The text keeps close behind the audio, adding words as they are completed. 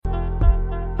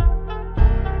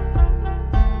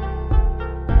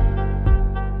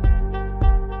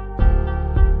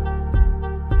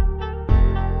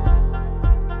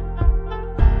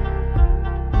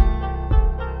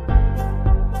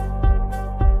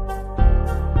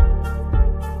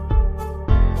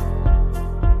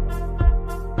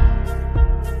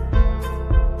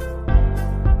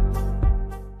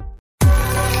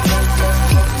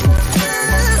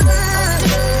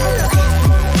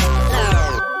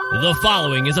The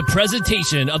following is a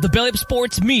presentation of the Belly Up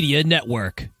Sports Media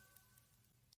Network.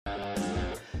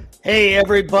 Hey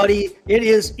everybody, it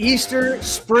is Easter,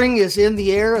 spring is in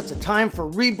the air, it's a time for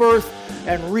rebirth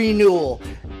and renewal.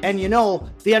 And you know,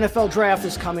 the NFL draft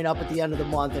is coming up at the end of the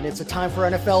month, and it's a time for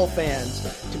NFL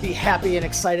fans to be happy and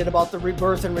excited about the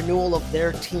rebirth and renewal of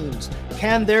their teams.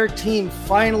 Can their team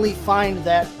finally find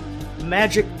that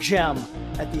magic gem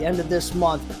at the end of this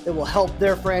month that will help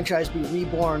their franchise be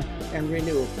reborn and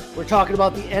renewed? We're talking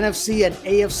about the NFC and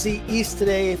AFC East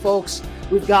today, folks.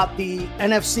 We've got the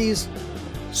NFC's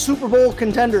Super Bowl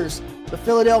contenders, the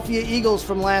Philadelphia Eagles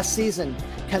from last season.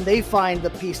 Can they find the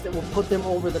piece that will put them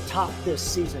over the top this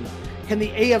season? Can the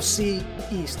AFC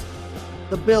East,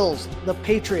 the Bills, the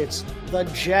Patriots, the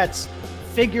Jets,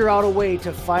 figure out a way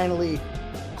to finally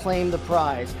claim the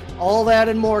prize? All that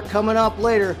and more coming up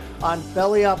later on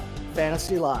Belly Up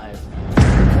Fantasy Live.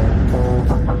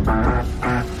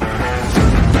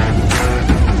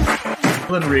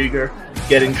 Rieger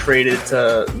getting traded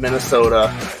to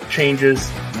Minnesota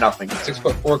changes nothing.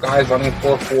 6'4" guys running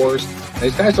 4.4s.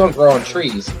 These guys don't grow on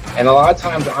trees. And a lot of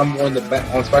times I'm willing to bet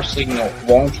on, especially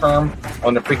long term,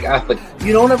 on the freak athlete.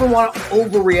 You don't ever want to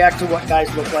overreact to what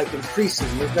guys look like in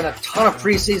preseason. There's been a ton of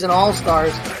preseason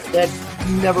all-stars that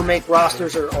never make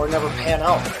rosters or never pan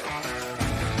out.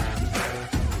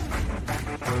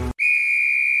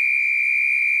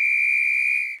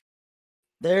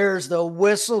 There's the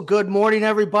whistle. Good morning,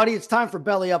 everybody. It's time for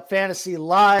Belly Up Fantasy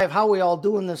Live. How are we all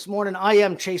doing this morning? I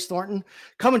am Chase Thornton,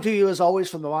 coming to you as always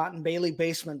from the Mott and Bailey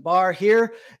Basement Bar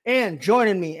here. And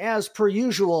joining me, as per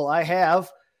usual, I have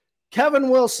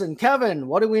Kevin Wilson. Kevin,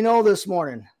 what do we know this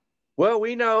morning? Well,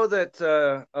 we know that,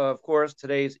 of course,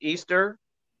 today's Easter.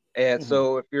 And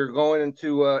so if you're going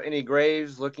into any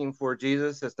graves looking for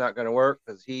Jesus, it's not going to work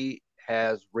because he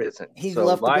has risen. He's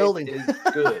left the building. Is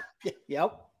good.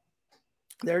 Yep.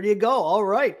 There you go. All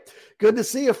right. Good to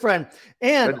see you, friend.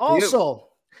 And also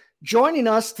joining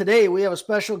us today, we have a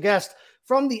special guest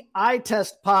from the Eye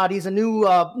Test Pod. He's a new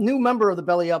member of the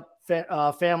Belly Up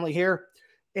family here.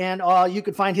 And you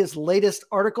can find his latest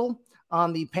article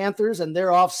on the Panthers and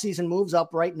their off-season moves up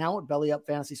right now at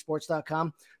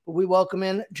bellyupfantasysports.com. But we welcome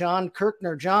in John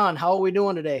Kirkner. John, how are we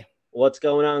doing today? What's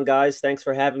going on, guys? Thanks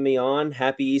for having me on.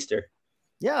 Happy Easter.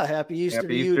 Yeah, happy Easter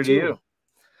to you, too.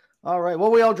 All right. What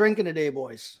are we all drinking today,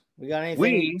 boys? We got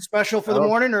anything special for the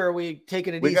morning, or are we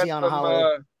taking it easy on a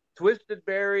holiday? Twisted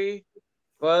Berry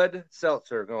Bud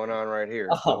Seltzer going on right here.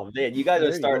 Oh, man. You guys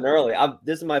are starting early.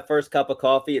 This is my first cup of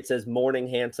coffee. It says Morning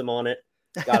Handsome on it.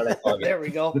 Got it at Target. There we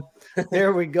go.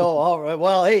 There we go. All right.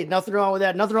 Well, hey, nothing wrong with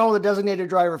that. Nothing wrong with a designated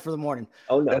driver for the morning.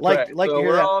 Oh, no. Like so to hear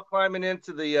we're that. All climbing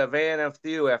into the van of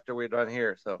few after we're done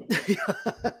here. So,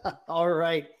 all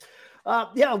right.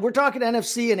 We're talking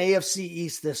NFC and AFC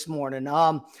East this morning.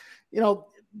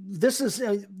 This is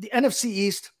the NFC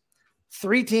East,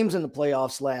 3 teams in the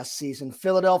playoffs last season.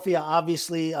 Philadelphia,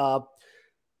 obviously,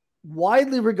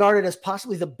 widely regarded as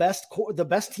possibly the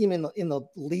best team in the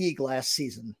league last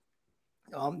season.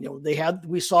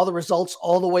 We saw the results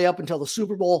all the way up until the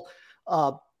Super Bowl.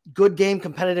 Good game,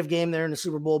 competitive game there in the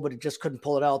Super Bowl, but it just couldn't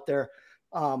pull it out there.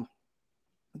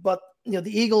 But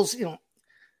the Eagles,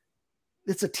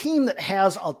 it's a team that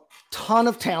has a ton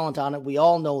of talent on it. We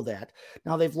all know that.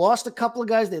 Now they've lost a couple of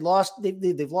guys. They've lost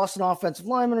an offensive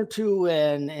lineman or two,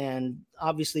 and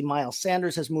obviously Miles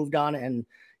Sanders has moved on and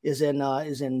is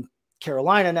in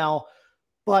Carolina now.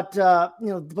 But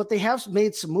they have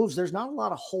made some moves. There's not a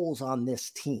lot of holes on this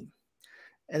team,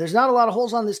 and there's not a lot of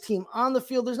holes on this team on the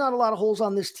field. There's not a lot of holes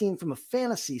on this team from a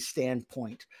fantasy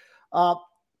standpoint.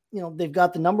 They've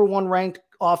got the number 1 ranked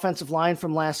offensive line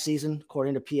from last season,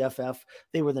 according to PFF.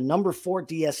 They were the number 4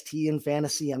 DST in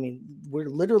fantasy. I mean, we're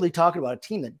literally talking about a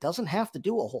team that doesn't have to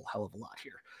do a whole hell of a lot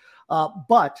here.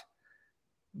 But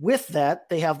with that,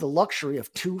 they have the luxury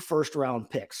of 2 first-round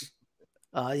picks.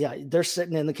 They're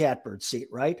sitting in the catbird seat,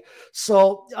 right?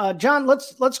 So, John,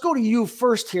 let's go to you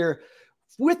first here.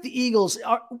 With the Eagles,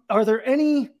 are there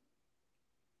any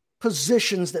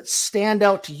positions that stand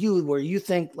out to you where you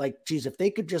think, like, geez, if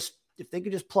they could just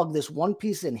plug this one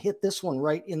piece in, hit this one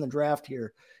right in the draft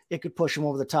here, it could push them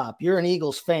over the top? You're an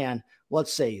Eagles fan. What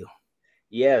say you?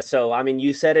 Yeah. So, I mean,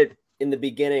 you said it in the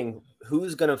beginning,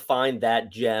 who's going to find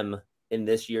that gem in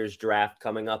this year's draft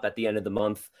coming up at the end of the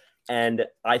month? And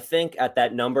I think at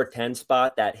that number 10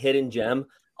 spot, that hidden gem,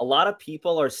 a lot of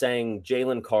people are saying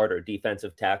Jalen Carter,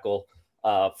 defensive tackle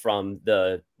from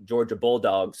the Georgia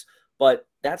Bulldogs. But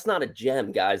that's not a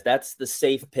gem, guys. That's the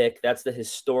safe pick. That's the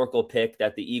historical pick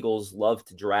that the Eagles love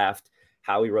to draft.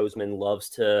 Howie Roseman loves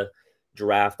to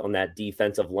draft on that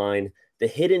defensive line. The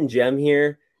hidden gem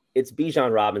here it's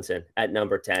Bijan Robinson at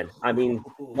number 10. I mean,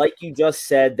 like you just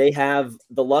said, they have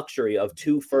the luxury of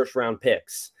 2 first-round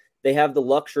picks. They have the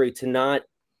luxury to not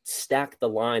stack the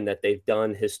line that they've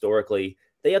done historically.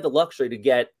 They have the luxury to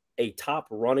get a top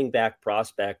running back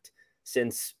prospect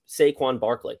since Saquon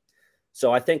Barkley.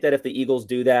 So I think that if the Eagles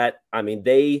do that, I mean,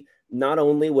 they not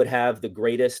only would have the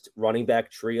greatest running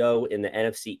back trio in the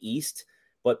NFC East,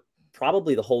 but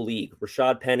probably the whole league.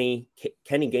 Rashad Penny,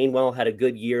 Kenny Gainwell had a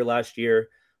good year last year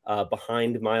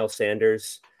behind Miles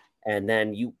Sanders. And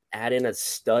then you add in a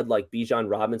stud like Bijan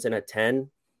Robinson at 10,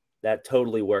 that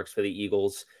totally works for the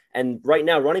Eagles. And right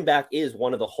now, running back is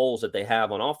one of the holes that they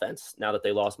have on offense. Now that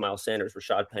they lost Miles Sanders,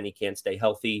 Rashad Penny can't stay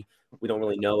healthy. We don't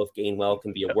really know if Gainwell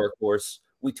can be a workhorse.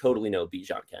 We totally know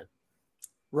Bijan can.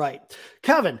 Right.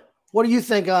 Kevin, what do you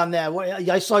think on that?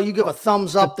 I saw you give a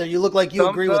thumbs up there. You look like you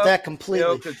agree with that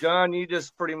completely. Because John, you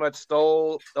just pretty much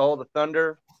stole all the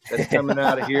thunder that's coming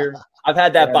out of here. I've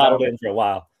had that bottled in for a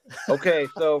while. Okay,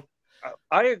 so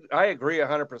I agree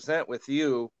 100% with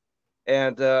you.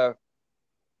 And,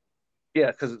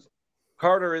 because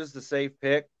Carter is the safe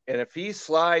pick. And if he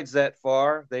slides that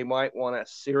far, they might want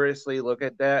to seriously look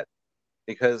at that,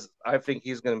 because I think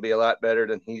he's going to be a lot better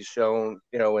than he's shown,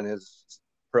 in his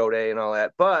pro day and all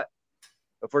that. But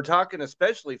if we're talking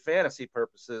especially fantasy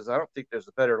purposes, I don't think there's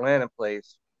a better landing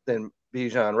place than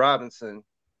Bijan Robinson,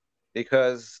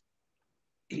 because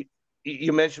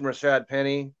you mentioned Rashad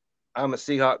Penny. I'm a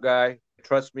Seahawk guy.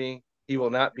 Trust me, he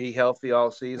will not be healthy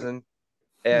all season.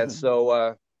 And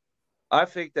so I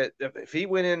think that if he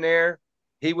went in there,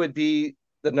 he would be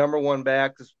the number one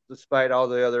back, despite all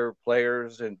the other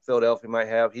players in Philadelphia might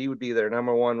have. He would be their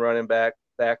number one running back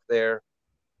there.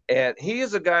 And he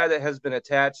is a guy that has been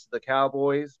attached to the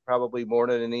Cowboys probably more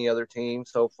than any other team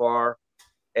so far.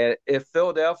 And if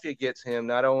Philadelphia gets him,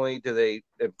 not only do they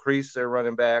increase their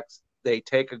running backs, they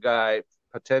take a guy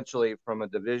potentially from a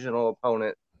divisional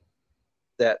opponent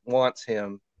that wants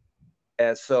him.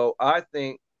 And so I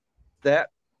think that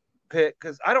pick,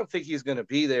 because I don't think he's going to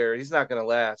be there. He's not going to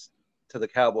last to the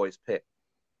Cowboys pick.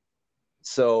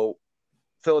 So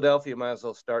Philadelphia might as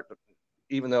well start,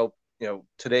 even though,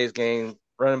 today's game,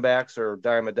 running backs are a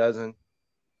dime a dozen.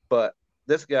 But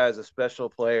this guy is a special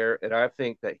player, and I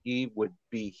think that he would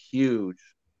be huge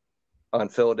on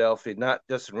Philadelphia, not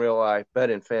just in real life, but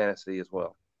in fantasy as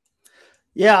well.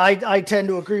 Yeah, I tend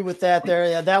to agree with that there.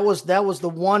 Yeah, that was the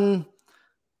one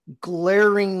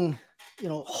glaring,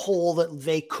 hole that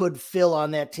they could fill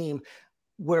on that team,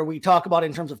 where we talk about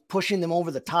in terms of pushing them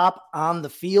over the top on the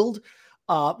field.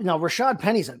 Now Rashad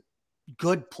Penny's a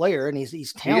good player and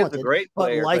he's talented, he is a great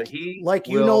player, but like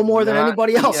you know more than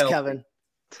anybody else, healthy. Kevin.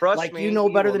 Trust me, you know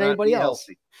better than anybody else.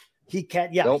 Healthy. He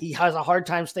can't. Yeah, nope. He has a hard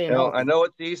time staying healthy. I know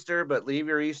it's Easter, but leave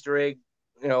your Easter egg,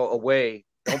 away.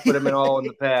 Don't put them all in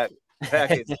the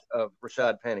package of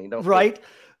Rashad Penny. Don't right.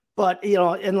 But,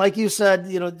 and like you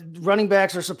said, running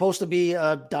backs are supposed to be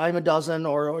a dime a dozen,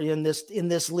 or in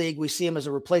this league, we see him as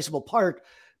a replaceable part,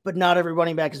 but not every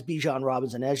running back is Bijan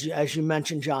Robinson. As you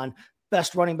mentioned, John,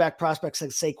 best running back prospects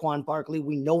like Saquon Barkley.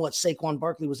 We know what Saquon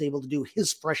Barkley was able to do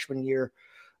his rookie year.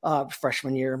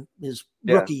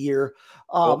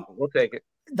 We'll take it.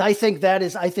 I think that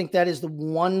is the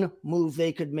one move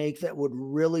they could make that would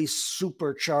really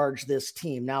supercharge this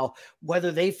team. Now,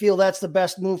 whether they feel that's the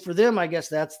best move for them, I guess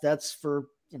that's for,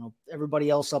 everybody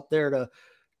else up there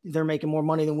they're making more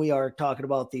money than we are talking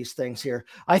about these things here.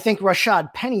 I think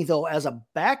Rashad Penny, though, as a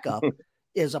backup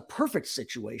is a perfect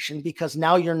situation, because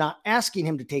now you're not asking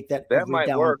him to take that every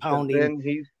down work,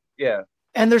 pounding. Then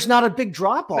and there's not a big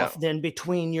drop off then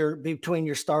between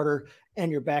your starter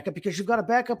and your backup, because you've got a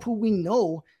backup who we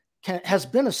know has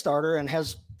been a starter and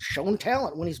has shown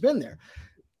talent when he's been there.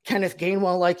 Kenneth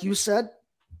Gainwell, like you said,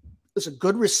 is a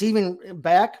good receiving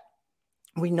back.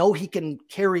 We know he can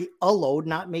carry a load,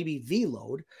 not maybe the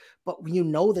load, but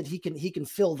that he can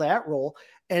fill that role.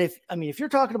 And if you're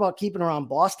talking about keeping around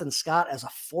Boston Scott as a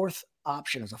fourth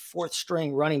option, as a fourth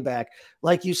string running back,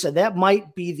 like you said, that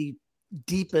might be the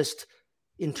deepest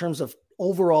in terms of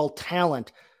overall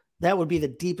talent. That would be the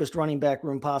deepest running back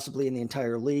room possibly in the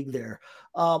entire league there.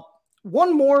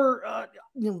 One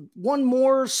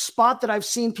more spot that I've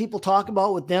seen people talk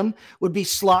about with them would be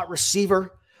slot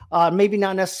receiver. Maybe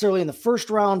not necessarily in the first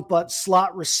round, but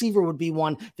slot receiver would be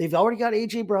one. They've already got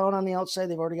A.J. Brown on the outside.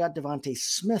 They've already got Devontae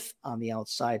Smith on the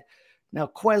outside. Now,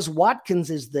 Quez Watkins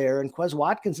is there, and Quez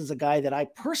Watkins is a guy that I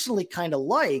personally kind of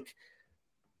like,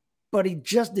 but it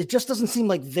just doesn't seem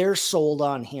like they're sold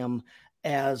on him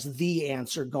as the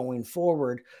answer going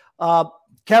forward.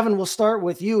 Kevin, we'll start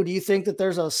with you. Do you think that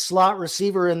there's a slot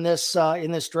receiver in this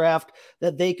draft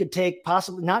that they could take,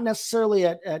 possibly not necessarily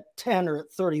at 10 or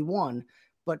at 31,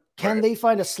 but can they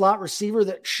find a slot receiver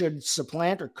that should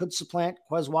supplant or could supplant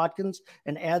Quez Watkins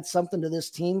and add something to this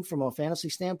team from a fantasy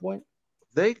standpoint?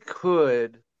 They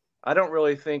could. I don't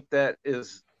really think that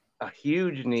is a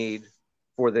huge need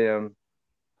for them,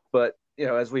 but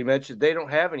as we mentioned, they don't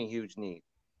have any huge need,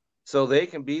 so they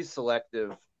can be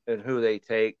selective in who they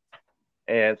take.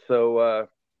 And so,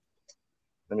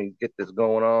 let me get this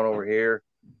going on over here.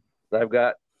 I've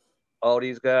got all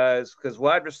these guys because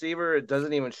wide receiver, it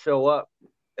doesn't even show up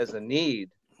as a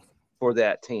need for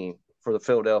that team, for the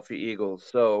Philadelphia Eagles.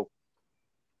 So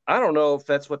I don't know if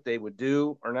that's what they would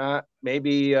do or not.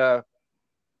 Maybe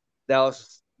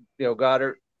Dallas,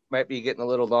 Goddard might be getting a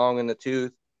little long in the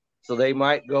tooth. So they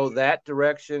might go that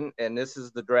direction. And this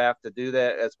is the draft to do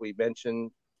that. As we mentioned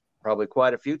probably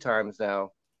quite a few times now,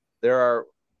 there are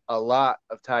a lot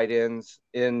of tight ends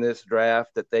in this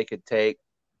draft that they could take.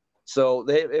 So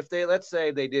let's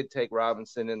say they did take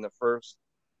Robinson in the first,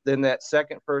 then that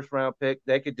second first round pick,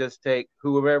 they could just take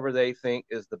whoever they think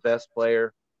is the best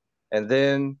player. And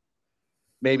then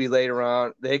maybe later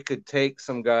on, they could take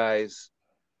some guys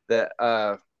that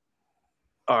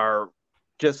are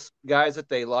just guys that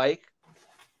they like.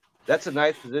 That's a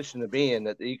nice position to be in,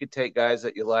 that you could take guys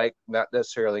that you like, not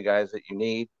necessarily guys that you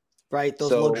need. Right,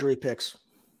 those luxury picks.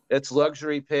 It's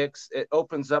luxury picks. It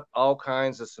opens up all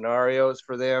kinds of scenarios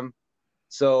for them.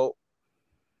 So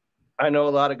I know a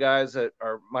lot of guys that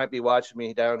might be watching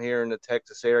me down here in the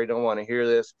Texas area don't want to hear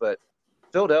this, but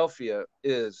Philadelphia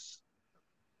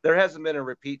there hasn't been a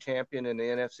repeat champion in the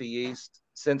NFC East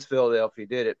since Philadelphia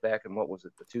did it back in, what was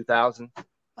it, the 2000?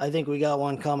 I think we got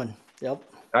one coming. Yep.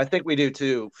 I think we do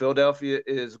too. Philadelphia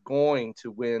is going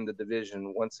to win the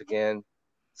division once again.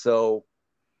 So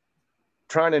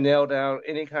trying to nail down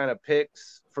any kind of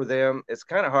picks for them, it's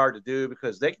kind of hard to do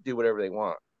because they can do whatever they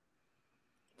want.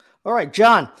 All right,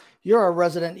 John, you're a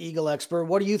resident Eagle expert.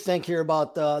 What do you think here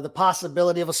about the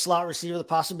possibility of a slot receiver, the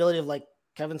possibility of, like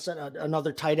Kevin said,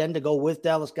 another tight end to go with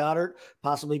Dallas Goedert,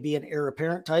 possibly be an heir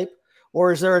apparent type?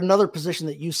 Or is there another position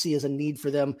that you see as a need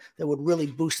for them that would really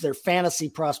boost their fantasy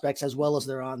prospects as well as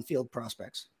their on-field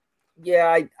prospects?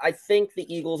 Yeah, I think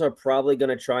the Eagles are probably going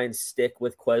to try and stick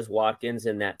with Quez Watkins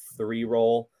in that 3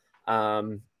 role.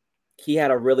 He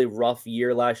had a really rough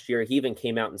year last year. He even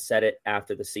came out and said it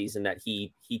after the season that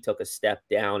he took a step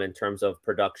down in terms of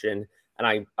production.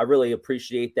 And I really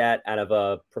appreciate that out of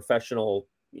a professional,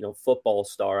 football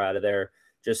star out of there,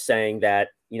 just saying that,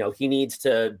 he needs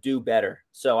to do better.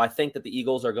 So I think that the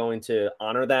Eagles are going to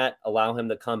honor that, allow him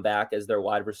to come back as their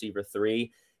wide receiver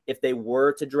 3. If they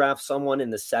were to draft someone in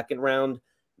the second round,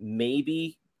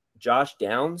 maybe Josh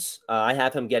Downs. I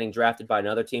have him getting drafted by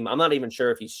another team. I'm not even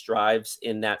sure if he strives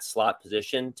in that slot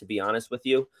position, to be honest with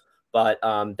you. But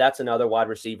that's another wide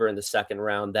receiver in the second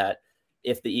round that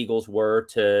if the Eagles were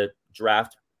to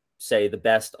draft, say, the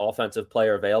best offensive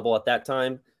player available at that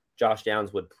time, Josh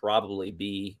Downs would probably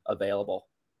be available.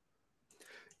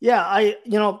 Yeah,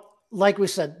 like we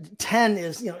said, 10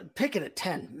 is, pick it at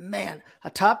 10. Man, a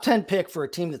top 10 pick for a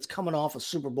team that's coming off a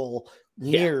Super Bowl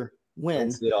near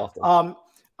win.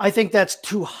 I think that's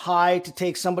too high to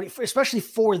take somebody, especially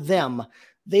for them.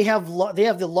 They have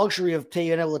the luxury of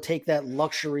being able to take that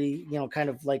luxury, kind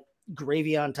of like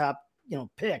gravy on top,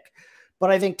 pick.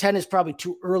 But I think 10 is probably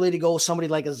too early to go. Somebody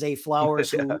like a Zay Flowers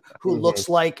who looks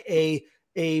like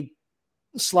a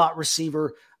slot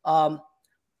receiver.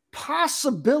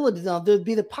 Possibility, though, there'd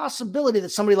be the possibility that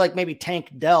somebody like maybe Tank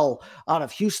Dell out of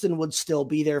Houston would still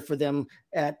be there for them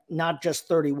at not just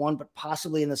 31, but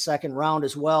possibly in the second round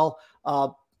as well.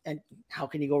 And how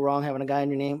can you go wrong having a guy on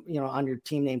your name, on your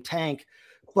team named Tank?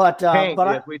 But Tank,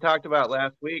 we talked about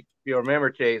last week. If you remember,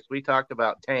 Chase, we talked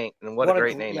about Tank, and what a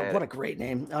great name! Yeah, what a great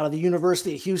name out of the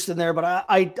University of Houston there. But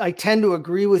I tend to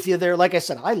agree with you there. Like I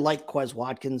said, I like Quez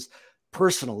Watkins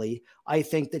personally. I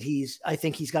think he's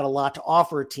got a lot to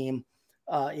offer a team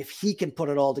if he can put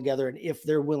it all together and if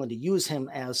they're willing to use him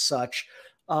as such.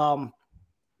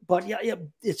 But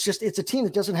it's a team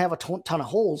that doesn't have a ton of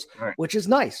holes, right, which is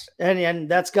nice. And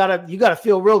you gotta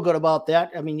feel real good about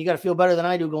that. I mean, you gotta feel better than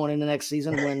I do going into next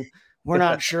season when we're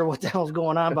not sure what the hell's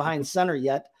going on behind center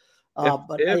yet.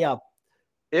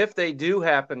 If they do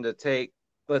happen to take,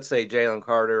 let's say, Jalen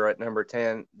Carter at number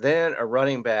 10, then a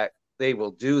running back, they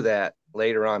will do that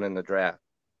later on in the draft.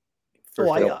 There's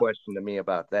no question to me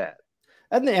about that.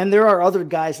 And there are other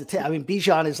guys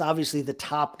Bijan is obviously the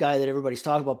top guy that everybody's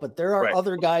talking about, but there are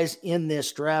other guys in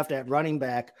this draft at running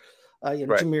back,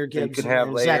 Jahmyr Gibbs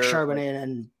and Zach Charbonnet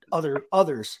and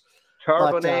others.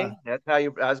 Charbonnet, that's how I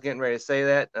was getting ready to say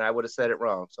that, and I would have said it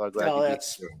wrong. So I'm glad you did.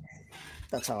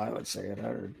 That's how I would say it.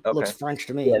 It looks French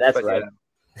to me. Yeah, that's right.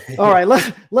 All right,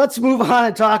 let's move on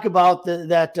and talk about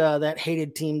that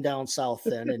hated team down south.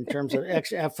 Then, in terms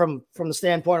of from the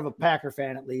standpoint of a Packer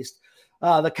fan, at least,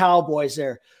 the Cowboys.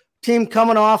 There, team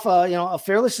coming off a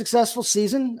fairly successful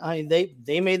season. I mean,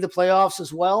 they made the playoffs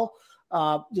as well.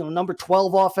 Number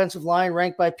 12 offensive line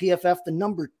ranked by PFF, the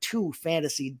number 2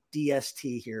 fantasy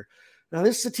DST here. Now,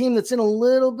 this is a team that's in a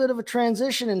little bit of a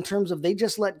transition in terms of they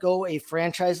just let go a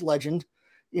franchise legend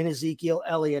in Ezekiel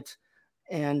Elliott.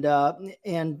 And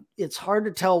it's hard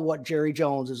to tell what Jerry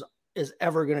Jones is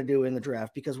ever going to do in the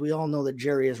draft, because we all know that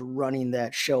Jerry is running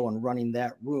that show and running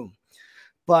that room.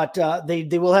 But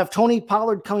they will have Tony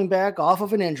Pollard coming back off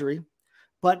of an injury,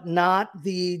 but not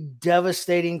the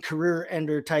devastating career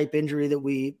ender type injury that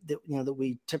we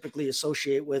typically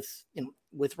associate with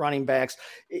running backs.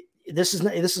 This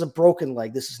is a broken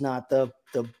leg. This is not the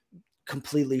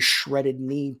completely shredded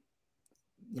knee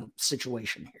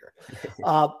situation here.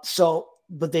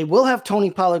 But they will have Tony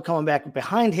Pollard coming back.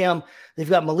 Behind him, they've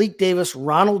got Malik Davis,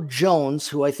 Ronald Jones,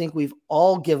 who I think we've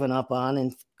all given up on,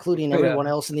 including everyone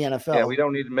else in the NFL. Yeah, we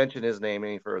don't need to mention his name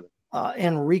any further.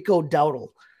 And Rico Dowdle.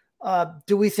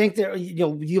 Do we think that,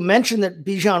 you mentioned that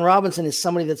Bijan Robinson is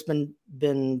somebody that's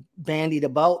been bandied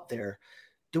about there.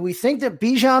 Do we think that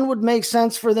Bijan would make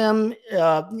sense for them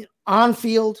on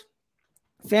field,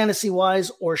 fantasy wise,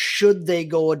 or should they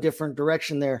go a different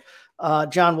direction there?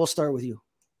 John, we'll start with you.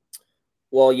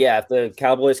 Well, yeah, if the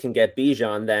Cowboys can get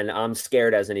Bijan, then I'm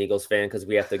scared as an Eagles fan, because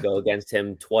we have to go against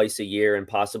him twice a year and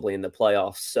possibly in the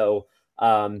playoffs. So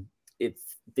if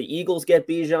the Eagles get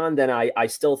Bijan, then I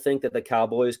still think that the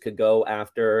Cowboys could go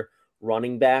after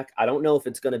running back. I don't know if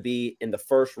it's going to be in the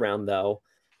first round, though.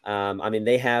 I mean,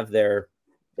 they have their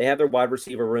wide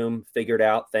receiver room figured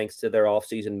out thanks to their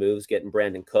offseason moves, getting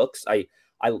Brandon Cooks. I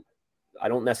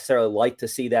don't necessarily like to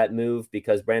see that move,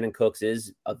 because Brandon Cooks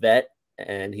is a vet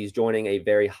and he's joining a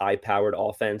very high-powered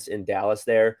offense in Dallas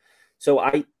there. So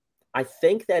I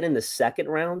think that in the second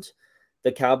round,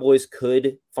 the Cowboys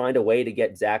could find a way to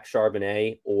get Zach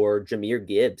Charbonnet or Jahmyr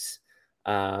Gibbs.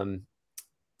 Charbonnet,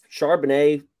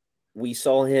 we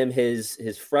saw him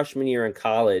his freshman year in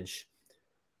college.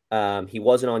 He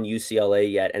wasn't on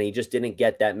UCLA yet, and he just didn't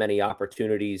get that many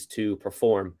opportunities to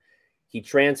perform. He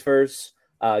transfers,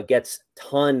 gets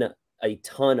a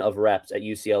ton of reps at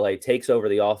UCLA, takes over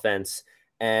the offense,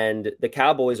 and the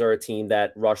Cowboys are a team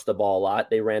that rushed the ball a lot.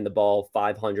 They ran the ball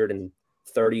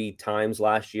 530 times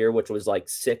last year, which was like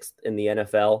 6th in the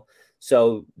NFL.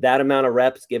 So that amount of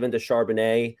reps given to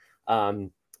Charbonnet,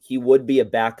 he would be a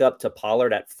backup to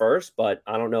Pollard at first, but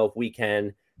I don't know if we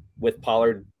can, with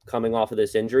Pollard coming off of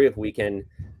this injury, if we can,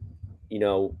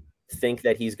 think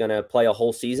that he's going to play a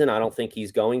whole season. I don't think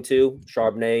he's going to.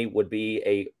 Charbonnet or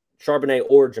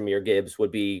Jahmyr Gibbs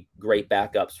would be great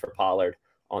backups for Pollard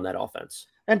on that offense.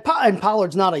 And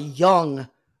Pollard's not a young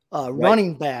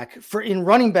running back. In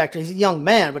running back, he's a young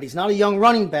man, but he's not a young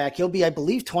running back. He'll be, I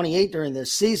believe, 28 during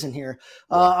this season here.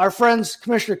 Our friends,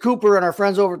 Commissioner Cooper and our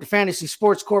friends over at the Fantasy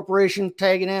Sports Corporation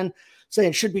tagging in,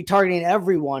 saying should be targeting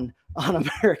everyone on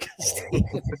America's team.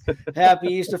 Happy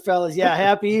Easter, fellas. Yeah,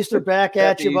 happy Easter back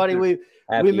at you, buddy. We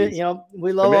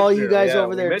love all you guys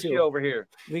over there too. You over here.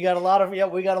 We got a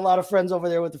lot of friends over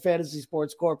there with the Fantasy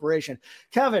Sports Corporation.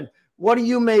 Kevin, what do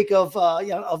you make of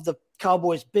the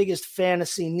Cowboys' biggest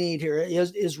fantasy need here?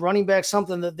 Is running back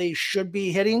something that they should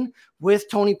be hitting with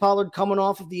Tony Pollard coming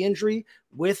off of the injury,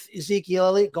 with Ezekiel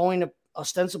Elliott going to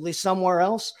ostensibly somewhere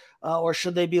else, or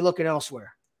should they be looking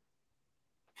elsewhere?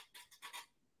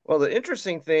 Well, the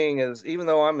interesting thing is, even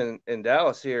though I'm in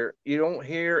Dallas here, you don't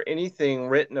hear anything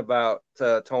written about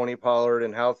Tony Pollard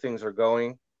and how things are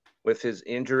going with his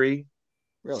injury.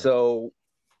 Really? So,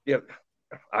 yeah,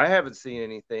 I haven't seen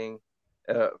anything.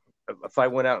 If I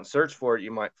went out and searched for it,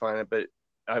 you might find it. But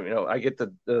I get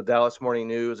the Dallas Morning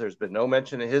News. There's been no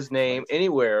mention of his name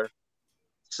anywhere.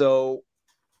 So,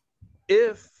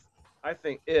 if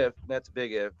that's a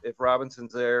big if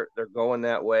Robinson's there, they're going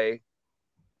that way.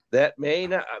 That may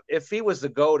not. If he was to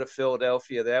go to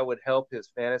Philadelphia, that would help his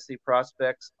fantasy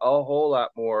prospects a whole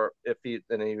lot more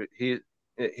than he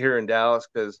here in Dallas,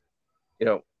 because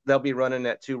they'll be running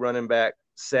that 2 running back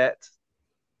set,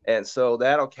 and so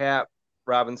that'll cap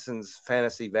Robinson's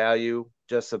fantasy value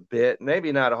just a bit,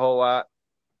 maybe not a whole lot,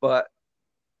 but.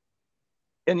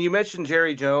 And you mentioned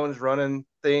Jerry Jones running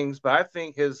things, but I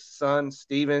think his son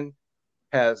Steven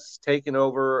has taken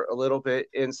over a little bit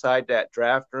inside that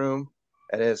draft room,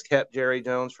 and has kept Jerry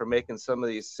Jones from making some of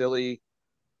these silly,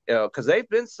 because they've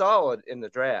been solid in the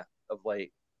draft of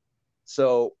late.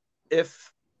 So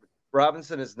if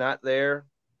Robinson is not there,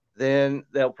 then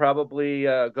they'll probably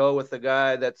go with the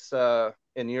guy that's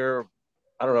in your,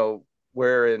 I don't know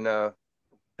where in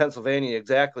Pennsylvania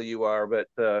exactly you are, but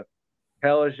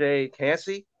Kalaje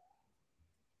Cansey,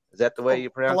 is that the way you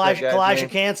pronounce that guy's name?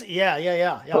 Kansas. Yeah.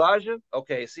 Kalaja?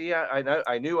 Okay, see,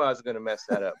 I knew I was going to mess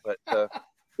that up, but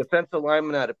defensive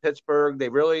lineman out of Pittsburgh, they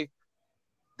really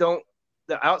don't.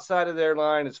 The outside of their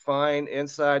line is fine.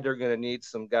 Inside, they're going to need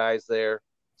some guys there,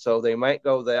 so they might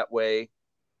go that way.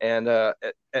 And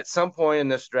at some point in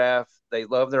this draft, they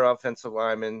love their offensive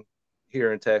linemen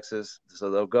here in Texas, so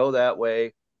they'll go that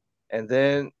way. And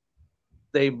then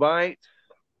they might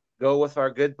go with our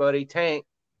good buddy Tank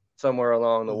somewhere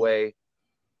along the way,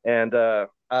 and out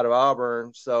of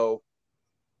Auburn. So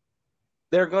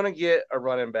they're going to get a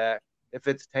running back. If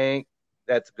it's Tank,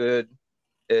 that's good.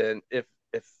 And if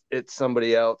it's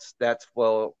somebody else, that's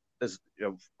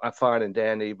I find and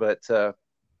dandy. But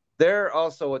they're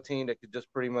also a team that could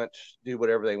just pretty much do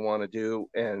whatever they want to do,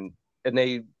 and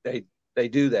they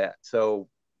do that. So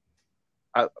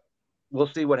we'll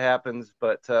see what happens.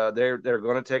 But they're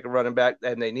going to take a running back,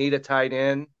 and they need a tight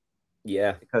end.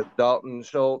 Yeah, because Dalton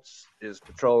Schultz is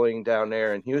patrolling down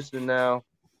there in Houston now.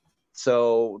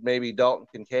 So maybe Dalton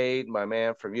Kincaid, my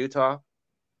man from Utah.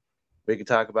 We could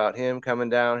talk about him coming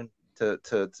down to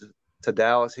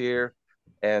Dallas here.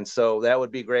 And so that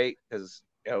would be great because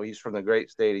he's from the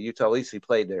great state of Utah. At least he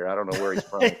played there. I don't know where he's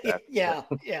from. Yeah.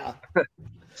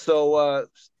 So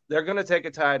they're going to take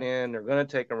a tight end. They're going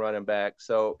to take a running back.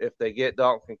 So if they get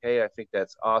Dalton Kincaid, I think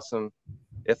that's awesome.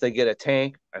 If they get a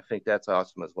Tank, I think that's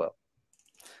awesome as well.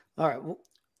 All right.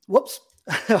 Whoops.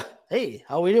 Hey,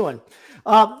 how we doing?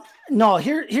 No,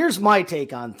 here's my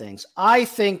take on things. I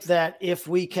think that if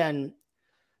we can,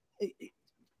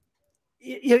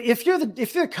 if you're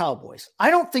the Cowboys, I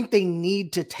don't think they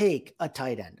need to take a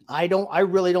tight end. I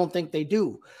really don't think they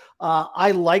do.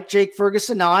 I like Jake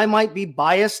Ferguson. Now I might be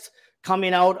biased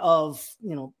coming out of,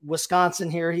 Wisconsin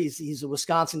here. He's a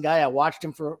Wisconsin guy. I watched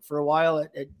him for a while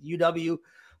at UW.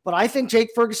 But I think Jake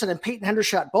Ferguson and Peyton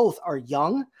Hendershot both are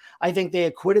young. I think they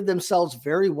acquitted themselves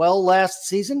very well last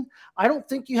season. I don't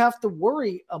think you have to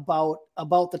worry about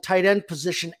the tight end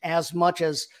position as much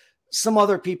as some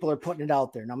other people are putting it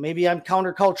out there. Now, maybe I'm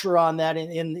counterculture on that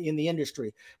in the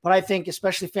industry, but I think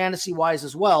especially fantasy-wise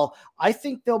as well, I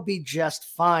think they'll be just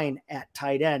fine at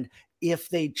tight end if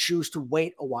they choose to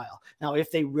wait a while. Now, if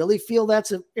they really feel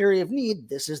that's an area of need,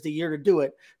 this is the year to do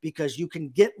it because you can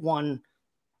get one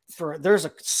there's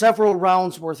several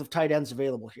rounds worth of tight ends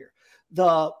available here.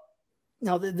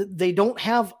 They don't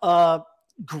have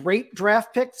great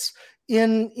draft picks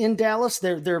in Dallas.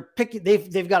 They're picking.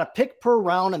 They've got a pick per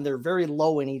round, and they're very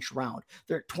low in each round.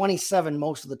 They're at 27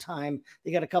 most of the time.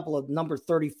 They got a couple of number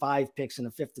 35 picks in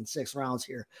the 5th and 6th rounds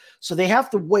here, so they have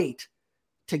to wait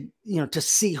to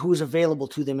see who's available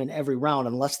to them in every round,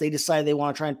 unless they decide they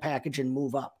want to try and package and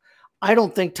move up. I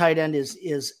don't think tight end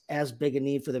is as big a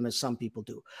need for them as some people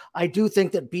do. I do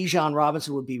think that Bijan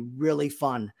Robinson would be really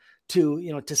fun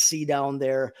to see down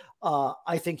there.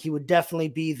 I think he would definitely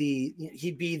be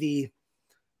the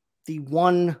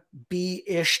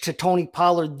 1B-ish to Tony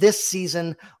Pollard this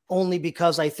season, only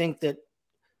because I think that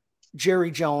Jerry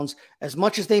Jones, as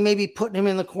much as they may be putting him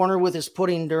in the corner with his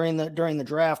pudding during the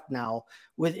draft now,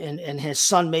 and his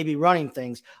son may be running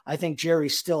things, I think Jerry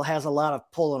still has a lot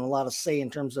of pull and a lot of say in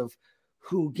terms of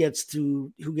who gets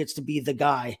to be the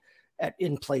guy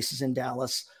in places in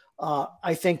Dallas.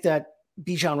 I think that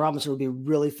Bijan Robinson would be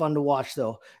really fun to watch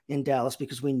though in Dallas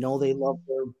because we know they love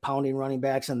their pounding running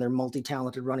backs and their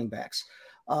multi-talented running backs.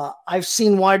 I've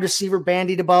seen wide receiver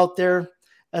bandied about there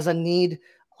as a need.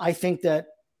 I think that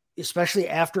especially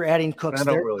after adding Cooks,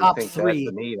 their really top think three,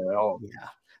 that's the need at all. Yeah,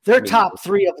 their top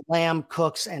three of Lamb,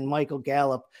 Cooks, and Michael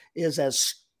Gallup is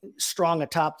as strong a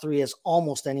top three as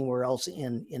almost anywhere else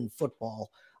in football.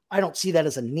 I don't see that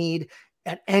as a need.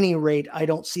 At any rate, I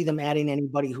don't see them adding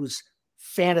anybody who's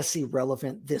fantasy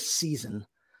relevant this season.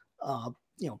 If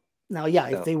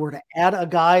they were to add a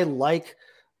guy like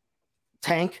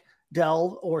Tank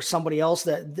Dell or somebody else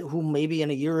who maybe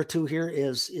in a year or two here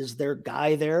is their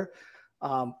guy there,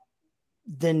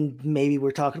 then maybe we're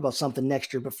talking about something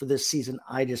next year. But for this season,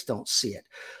 I just don't see it.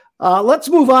 Let's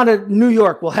move on to New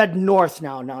York. We'll head north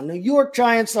now. Now, New York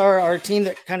Giants are a team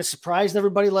that kind of surprised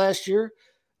everybody last year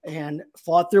and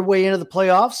fought their way into the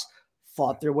playoffs,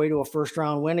 fought their way to a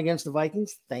first-round win against the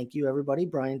Vikings. Thank you, everybody,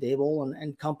 Brian Daboll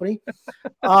and company.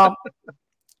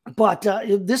 But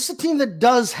this is a team that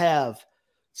does have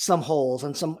some holes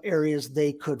and some areas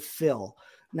they could fill.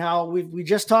 Now, we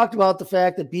just talked about the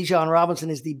fact that Bijan Robinson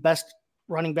is the best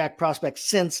running back prospect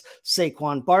since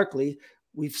Saquon Barkley.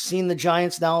 We've seen the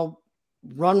Giants now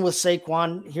run with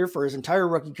Saquon here for his entire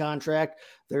rookie contract.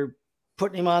 They're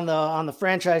putting him on the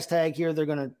franchise tag here. They're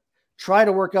going to try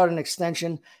to work out an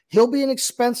extension. He'll be an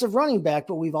expensive running back,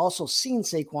 but we've also seen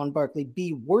Saquon Barkley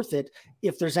be worth it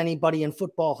if there's anybody in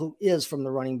football who is from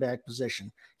the running back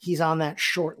position. He's on that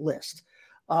short list.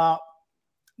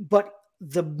 But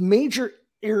the major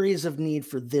areas of need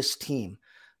for this team,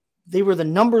 they were the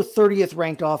number 30th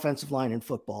ranked offensive line in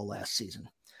football last season.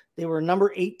 They were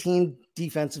number 18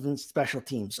 defensive and special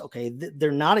teams. Okay.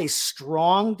 They're not a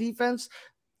strong defense.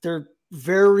 They're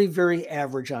very, very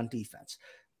average on defense.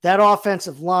 That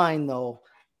offensive line, though,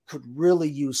 could really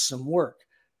use some work.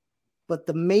 But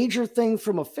the major thing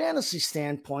from a fantasy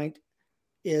standpoint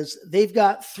is they've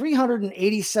got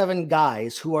 387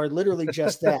 guys who are literally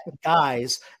just that,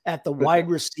 guys at the wide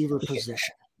receiver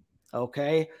position.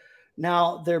 Okay.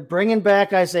 Now they're bringing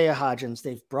back Isaiah Hodgins.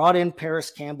 They've brought in Paris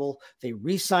Campbell. They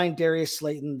re-signed Darius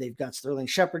Slayton. They've got Sterling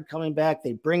Shepard coming back.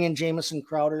 They bring in Jamison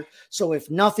Crowder. So if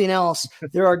nothing else,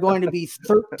 there are going to be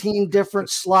 13 different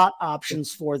slot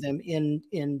options for them in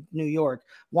New York.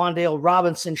 Wan'Dale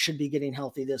Robinson should be getting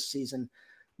healthy this season.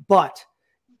 But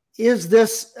is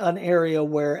this an area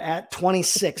where at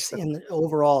 26 in the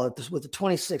overall with the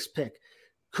 26th pick,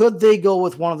 could they go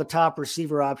with one of the top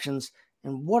receiver options?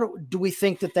 And what do we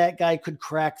think that guy could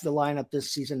crack the lineup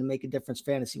this season and make a difference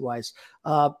fantasy-wise?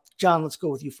 John, let's go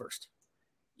with you first.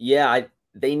 Yeah,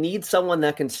 they need someone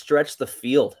that can stretch the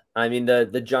field. I mean,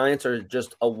 the Giants are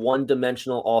just a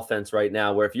one-dimensional offense right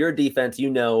now, where if you're a defense,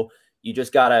 you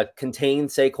just got to contain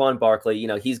Saquon Barkley.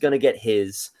 He's going to get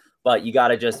his, but you got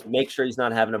to just make sure he's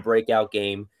not having a breakout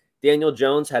game. Daniel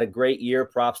Jones had a great year.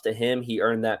 Props to him. He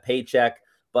earned that paycheck,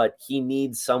 but he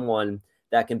needs someone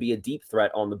that can be a deep threat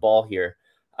on the ball here.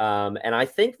 And I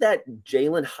think that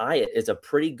Jalen Hyatt is a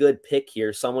pretty good pick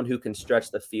here, someone who can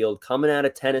stretch the field. Coming out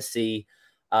of Tennessee,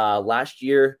 last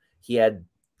year he had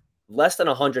less than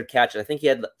 100 catches. I think he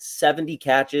had 70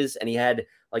 catches, and he had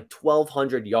like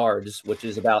 1,200 yards, which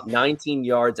is about 19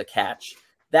 yards a catch.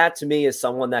 That to me is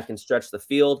someone that can stretch the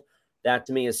field. That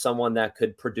to me is someone that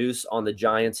could produce on the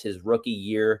Giants his rookie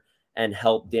year and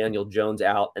help Daniel Jones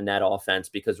out in that offense,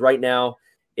 because right now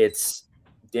it's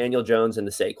Daniel Jones and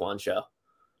the Saquon show.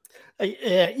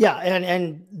 Yeah,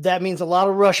 and that means a lot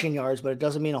of rushing yards, but it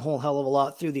doesn't mean a whole hell of a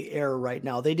lot through the air right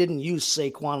now. They didn't use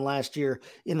Saquon last year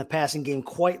in the passing game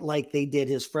quite like they did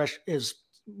his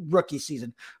rookie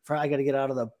season. I got to get out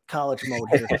of the college mode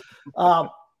here.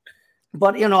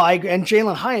 But, and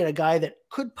Jalen Hyatt, a guy that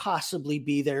could possibly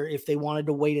be there if they wanted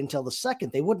to wait until the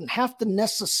second. They wouldn't have to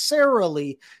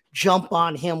necessarily jump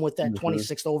on him with that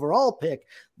 26th overall pick.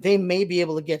 They may be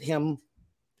able to get him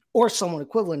or someone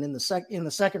equivalent in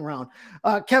the second round.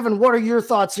 Kevin, what are your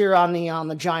thoughts here on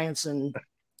the Giants and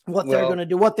what they're going to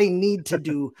do, what they need to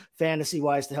do fantasy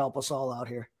wise to help us all out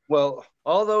here? Well,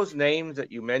 all those names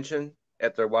that you mentioned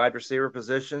at their wide receiver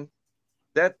position,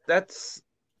 that's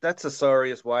a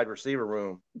sorriest wide receiver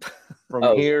room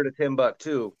from here to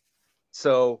Timbuktu.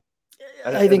 So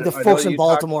I think the folks in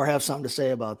Baltimore have something to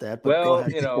say about that. But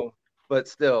but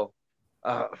still,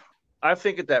 I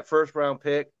think at that first round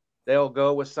pick, they'll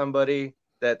go with somebody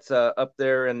that's up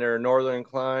there in their northern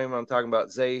climb. I'm talking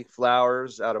about Zay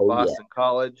Flowers out of Boston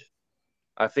College.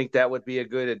 I think that would be a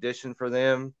good addition for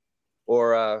them.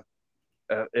 Or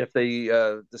if they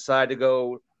decide to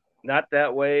go not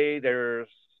that way, there's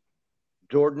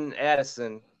Jordan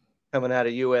Addison coming out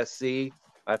of USC.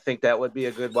 I think that would be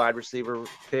a good wide receiver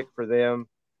pick for them.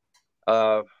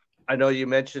 I know you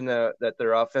mentioned that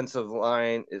their offensive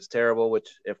line is terrible, which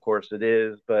of course it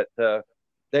is, but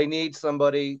they need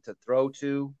somebody to throw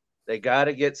to. They got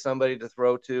to get somebody to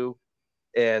throw to.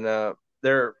 And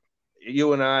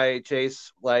you and I,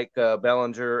 Chase, like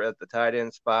Bellinger at the tight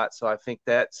end spot. So I think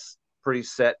that's pretty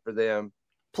set for them.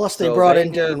 Plus they brought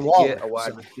in Darren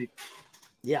Waller.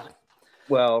 Yeah.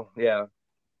 Well, yeah.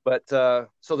 But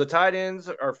so the tight ends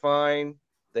are fine.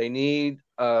 They need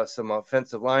some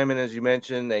offensive linemen, as you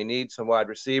mentioned. They need some wide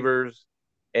receivers.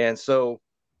 And so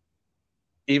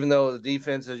even though the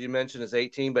defense, as you mentioned, is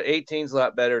 18, but 18 is a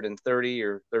lot better than 30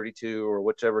 or 32 or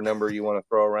whichever number you want to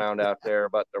throw around out there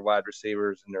about their wide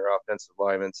receivers and their offensive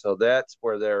linemen. So that's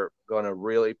where they're going to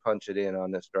really punch it in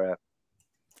on this draft.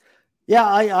 Yeah,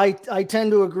 I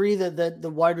tend to agree that the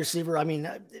wide receiver, I mean,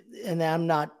 and I'm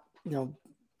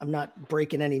not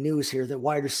breaking any news here, that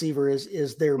wide receiver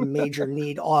is their major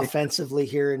need offensively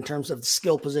here in terms of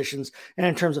skill positions and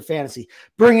in terms of fantasy.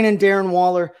 Bringing in Darren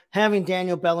Waller, having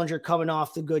Daniel Bellinger coming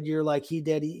off the good year like he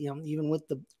did, even with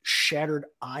the shattered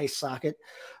eye socket.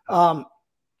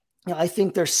 I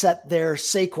think they're set there.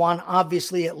 Saquon,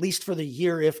 obviously, at least for the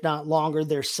year, if not longer,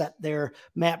 they're set there.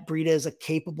 Matt Breida is a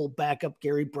capable backup.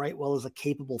 Gary Brightwell is a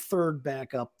capable third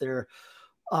backup there.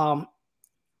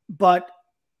 But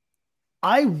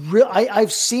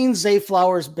I've seen Zay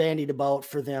Flowers bandied about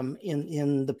for them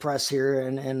in the press here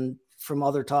and from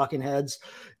other talking heads.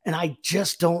 And I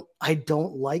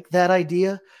don't like that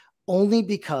idea, only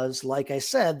because, like I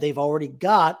said, they've already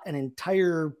got an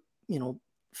entire,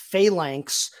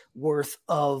 phalanx worth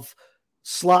of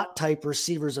slot type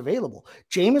receivers available.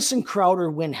 Jamison Crowder,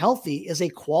 when healthy, is a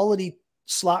quality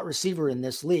slot receiver in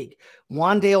this league.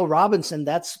 Wan'Dale Robinson,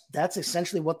 that's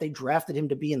essentially what they drafted him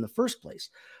to be in the first place.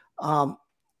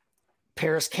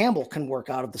 Paris Campbell can work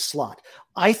out of the slot.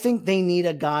 I think they need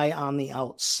a guy on the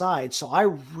outside. So I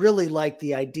really like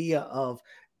the idea of,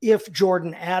 if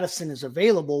Jordan Addison is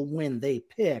available when they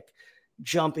pick,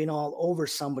 jumping all over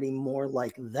somebody more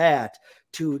like that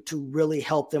to really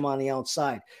help them on the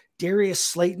outside. Darius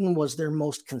Slayton was their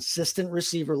most consistent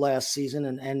receiver last season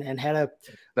and had a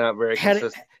not very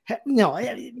consistent.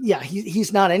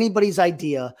 He's not anybody's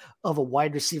idea of a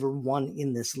wide receiver one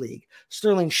in this league.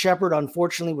 Sterling Shepard,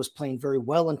 unfortunately, was playing very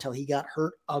well until he got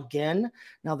hurt again.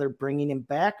 Now they're bringing him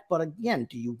back. But again,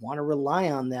 do you want to rely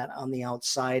on that on the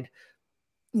outside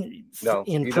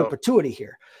in perpetuity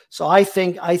here? So I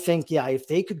think, if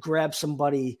they could grab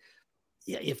somebody,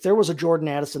 if there was a Jordan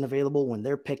Addison available when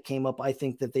their pick came up, I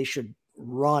think that they should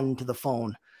run to the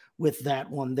phone with that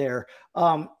one there.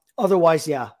 Otherwise,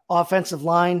 offensive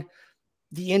line,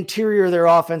 the interior of their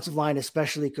offensive line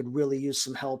especially could really use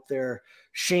some help there.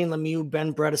 Shane Lemieux,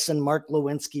 Ben Bredesen, Mark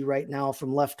Lewinsky right now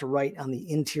from left to right on the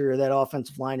interior of that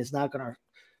offensive line is not going to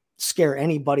scare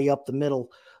anybody up the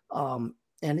middle.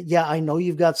 I know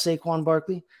you've got Saquon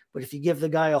Barkley, but if you give the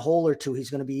guy a hole or two,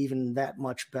 he's going to be even that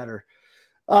much better.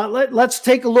 Let's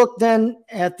take a look then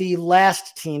at the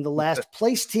last team, the last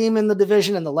place team in the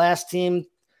division, and the last team,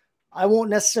 I won't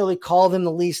necessarily call them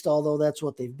the least, although that's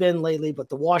what they've been lately, but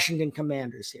the Washington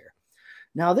Commanders here.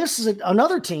 Now, this is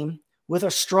another team with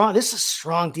a strong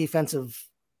defensive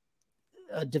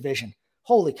division.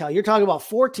 Holy cow. You're talking about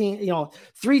 3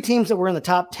 teams that were in the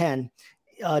top 10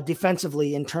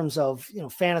 defensively in terms of,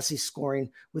 fantasy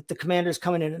scoring, with the Commanders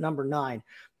coming in at number 9.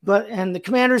 And the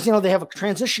Commanders, they have a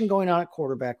transition going on at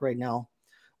quarterback right now.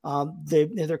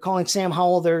 They're calling Sam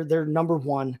Howell their number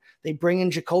 1. They bring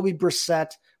in Jacoby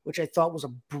Brissett, which I thought was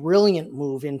a brilliant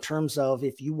move in terms of,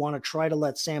 if you want to try to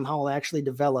let Sam Howell actually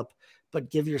develop, but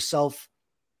give yourself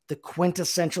the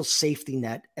quintessential safety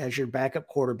net as your backup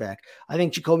quarterback. I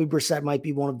think Jacoby Brissett might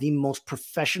be one of the most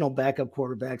professional backup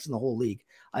quarterbacks in the whole league.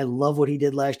 I love what he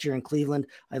did last year in Cleveland.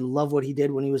 I love what he did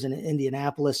when he was in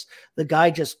Indianapolis. The guy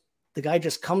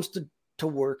just comes to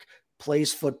work,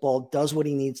 plays football, does what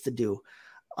he needs to do.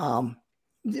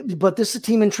 But this is a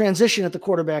team in transition at the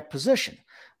quarterback position.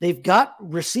 They've got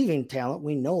receiving talent.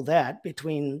 We know that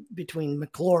between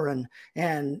McLaurin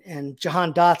and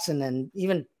Jahan Dotson and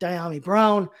even Diami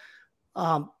Brown.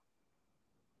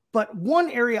 But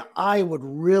one area I would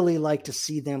really like to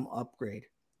see them upgrade,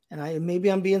 and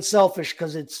maybe I'm being selfish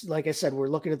because it's, like I said, we're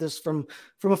looking at this from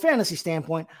a fantasy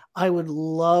standpoint. I would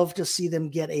love to see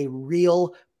them get a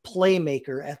real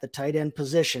playmaker at the tight end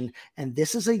position. And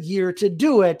this is a year to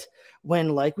do it when,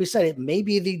 like we said, it may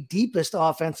be the deepest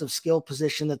offensive skill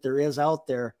position that there is out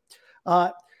there.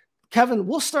 Kevin,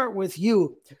 we'll start with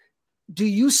you. Do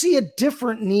you see a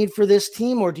different need for this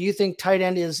team, or do you think tight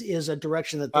end is a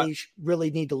direction that they really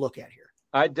need to look at here?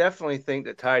 I definitely think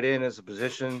that tight end is a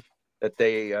position that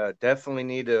they definitely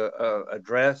need to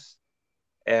address.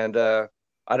 And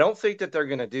I don't think that they're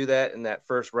going to do that in that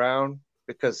first round,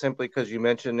 because you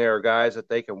mentioned there are guys that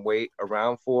they can wait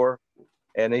around for.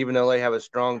 And even though they have a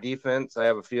strong defense, I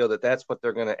have a feel that that's what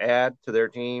they're going to add to their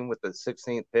team with the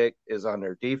 16th pick is on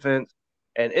their defense.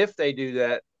 And if they do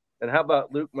that, then how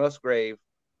about Luke Musgrave,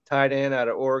 tight end out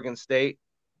of Oregon State,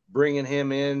 bringing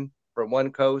him in from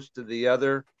one coast to the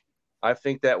other? I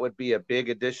think that would be a big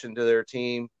addition to their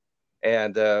team.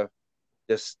 And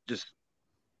just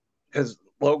because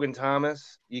Logan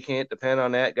Thomas, you can't depend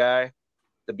on that guy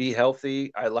to be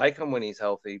healthy. I like him when he's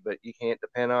healthy, but you can't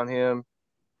depend on him.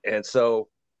 And so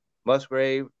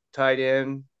Musgrave, tight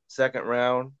end, second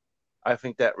round, I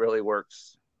think that really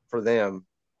works for them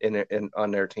on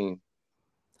their team.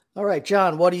 All right,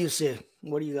 John, what do you see?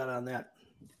 What do you got on that?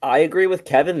 I agree with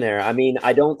Kevin there. I mean,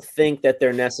 I don't think that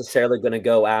they're necessarily going to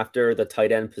go after the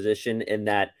tight end position in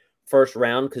that first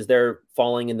round, because they're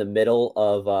falling in the middle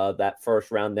of that first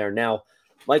round there. Now,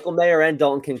 Michael Mayer and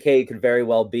Dalton Kincaid could very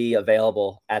well be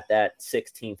available at that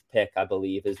 16th pick, I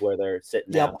believe, is where they're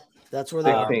sitting now. That's where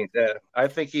they are. I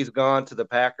think he's gone to the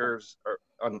Packers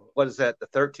on, what is that, the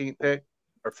 13th pick?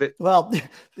 Or well,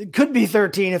 it could be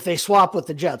 13 if they swap with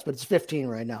the Jets, but it's 15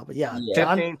 right now. But yeah.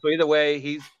 15. So either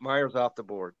way, Myers off the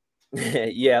board.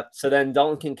 Yeah. So then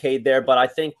Dalton Kincaid there, but I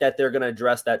think that they're going to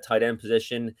address that tight end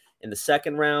position in the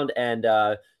second round. And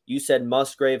you said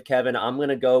Musgrave, Kevin. I'm going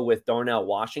to go with Darnell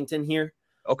Washington here.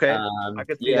 Okay. I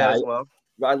could see that as well.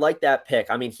 I like that pick.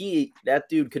 I mean, that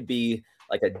dude could be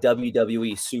like a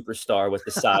WWE superstar with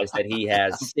the size that he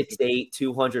has, 6'8",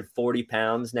 240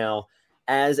 pounds. Now,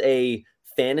 as a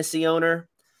fantasy owner,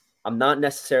 I'm not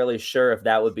necessarily sure if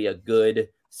that would be a good,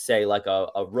 say, like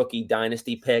a rookie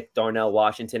dynasty pick, Darnell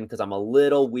Washington, because I'm a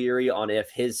little weary on if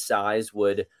his size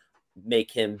would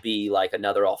make him be like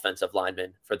another offensive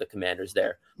lineman for the Commanders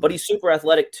there. But he's super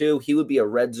athletic too. He would be a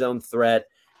red zone threat,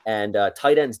 and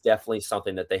tight end's definitely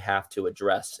something that they have to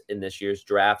address in this year's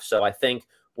draft. So I think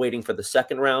waiting for the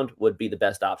second round would be the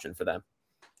best option for them.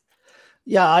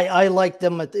 Yeah, I like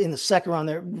them in the second round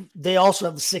there. They also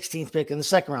have the 16th pick in the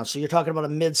second round. So you're talking about a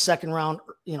mid-second round,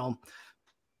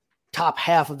 top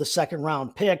half of the second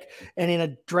round pick. And in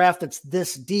a draft that's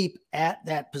this deep at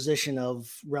that position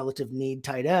of relative need,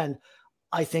 tight end,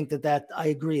 I think that I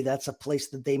agree. That's a place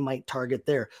that they might target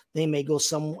there. They may go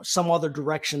some other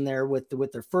direction there with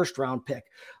their first round pick.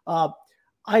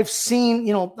 I've seen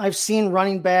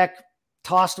running back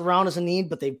tossed around as a need,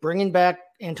 but they bringing back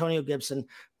Antonio Gibson.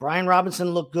 Brian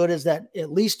Robinson looked good as that,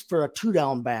 at least for a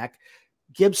 2-down back.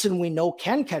 Gibson, we know,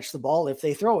 can catch the ball if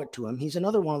they throw it to him. He's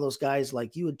another one of those guys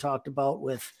like you had talked about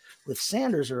with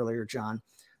Sanders earlier, John,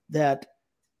 that,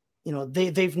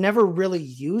 they've never really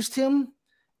used him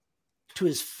to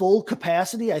his full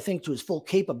capacity, I think to his full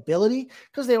capability,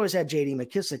 because they always had J.D.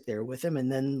 McKissick there with him.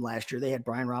 And then last year they had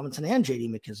Brian Robinson and J.D.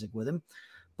 McKissick with him.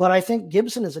 But I think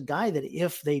Gibson is a guy that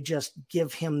if they just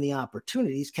give him the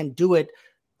opportunities, can do it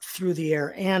through the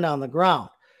air and on the ground.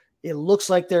 It looks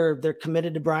like they're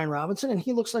committed to Brian Robinson, and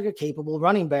he looks like a capable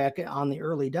running back on the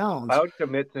early downs. I would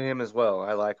commit to him as well.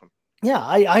 I like him. Yeah,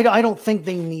 I don't think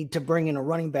they need to bring in a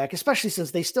running back, especially since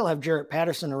they still have Jarrett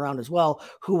Patterson around as well,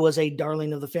 who was a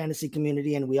darling of the fantasy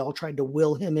community, and we all tried to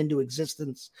will him into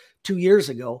existence 2 years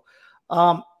ago.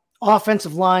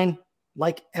 Offensive line,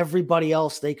 like everybody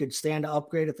else, they could stand to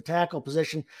upgrade at the tackle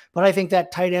position, but I think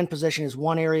that tight end position is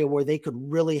one area where they could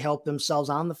really help themselves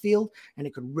on the field, and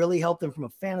it could really help them from a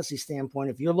fantasy standpoint.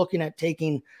 If you're looking at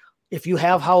if you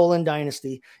have Howell in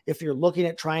Dynasty, if you're looking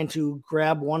at trying to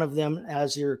grab one of them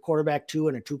as your quarterback 2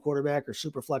 in a 2-quarterback or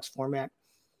super flex format,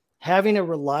 having a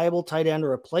reliable tight end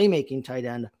or a playmaking tight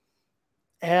end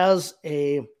as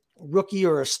a rookie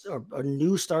or a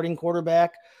new starting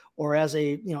quarterback, or as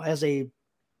a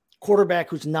quarterback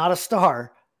who's not a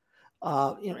star,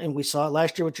 and we saw it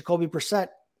last year with Jacoby Brissett.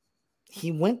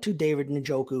 He went to David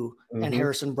Njoku and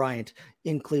Harrison Bryant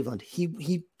in Cleveland.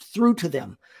 He threw to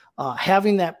them.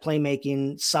 Having that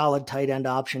playmaking solid tight end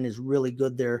option is really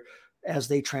good there as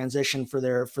they transition for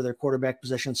their quarterback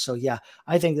position. So yeah,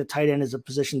 I think the tight end is a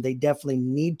position they definitely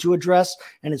need to address,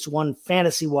 and it's one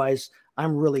fantasy wise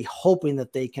I'm really hoping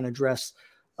that they can address,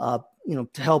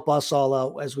 to help us all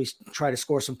out as we try to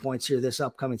score some points here this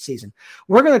upcoming season.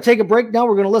 We're going to take a break now.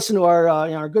 We're going to listen to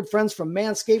our good friends from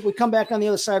Manscaped. We come back on the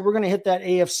other side. We're going to hit that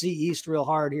AFC East real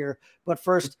hard here. But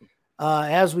first,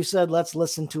 as we said, let's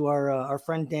listen to our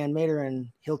friend Dan Mater, and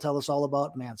he'll tell us all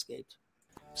about Manscaped.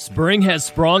 Spring has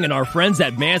sprung, and our friends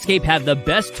at Manscaped have the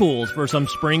best tools for some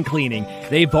spring cleaning.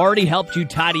 They've already helped you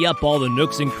tidy up all the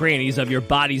nooks and crannies of your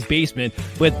body's basement,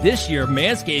 but this year,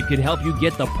 Manscaped can help you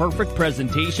get the perfect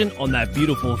presentation on that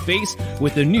beautiful face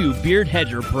with the new Beard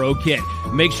Hedger Pro Kit.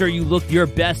 Make sure you look your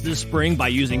best this spring by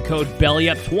using code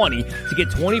BELLYUP20 to get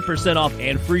 20% off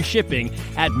and free shipping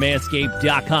at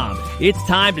manscaped.com. It's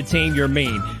time to tame your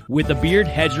mane with the Beard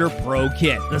Hedger Pro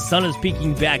Kit. The sun is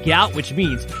peeking back out, which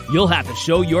means you'll have to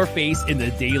show your face in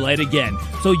the daylight again.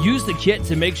 So use the kit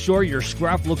to make sure your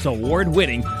scruff looks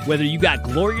award-winning, whether you got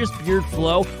glorious beard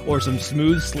flow or some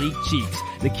smooth, sleek cheeks.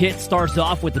 The kit starts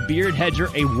off with the Beard Hedger,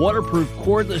 a waterproof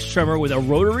cordless trimmer with a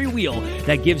rotary wheel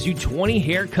that gives you 20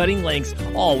 hair cutting lengths,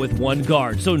 all with one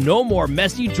guard. So no more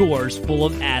messy drawers full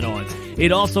of add-ons.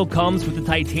 It also comes with the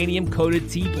titanium-coated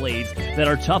T-blades that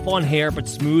are tough on hair but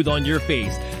smooth on your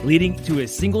face, leading to a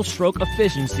single-stroke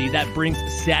efficiency that brings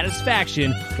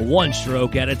satisfaction one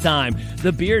stroke at a time.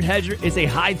 The Beard Hedger is a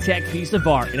high-tech piece of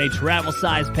art in a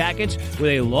travel-sized package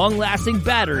with a long-lasting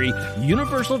battery,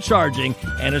 universal charging,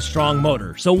 and a strong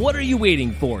motor. So what are you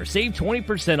waiting for? Save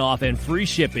 20% off and free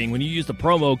shipping when you use the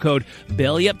promo code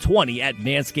BELLYUP20 at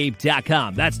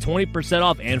manscaped.com. That's 20%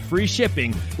 off and free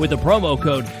shipping with the promo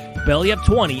code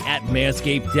BELLYUP20 at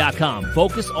manscaped.com.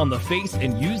 Focus on the face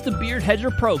and use the Beard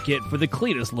Hedger Pro Kit for the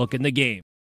cleanest look in the game.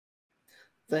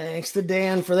 Thanks to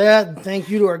Dan for that. And thank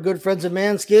you to our good friends at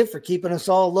Manscaped for keeping us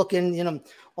all looking,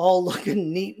 all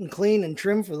looking neat and clean and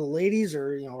trim for the ladies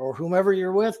or whomever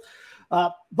you're with.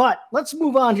 But let's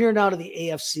move on here now to the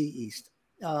AFC East.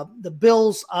 The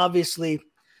Bills, obviously,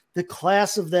 the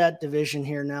class of that division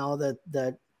here now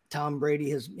that Tom Brady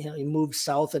has he moved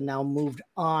south and now moved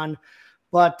on.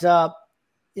 But,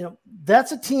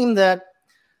 that's a team that,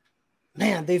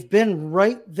 man, they've been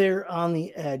right there on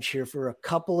the edge here for a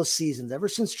couple of seasons, ever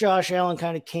since Josh Allen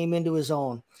kind of came into his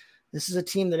own. This is a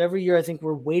team that every year I think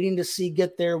we're waiting to see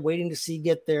get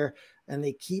there, and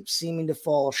they keep seeming to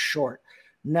fall short.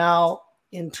 Now,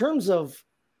 in terms of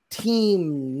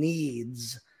team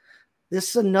needs, this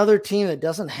is another team that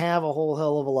doesn't have a whole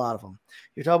hell of a lot of them.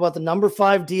 You're talking about the number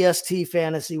 5 DST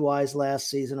fantasy-wise last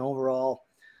season overall.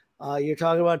 You're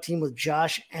talking about a team with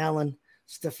Josh Allen,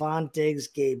 Stephon Diggs,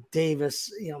 Gabe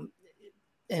Davis,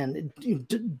 and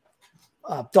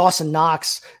Dawson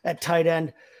Knox at tight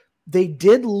end. They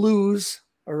did lose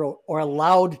or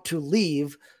allowed to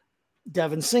leave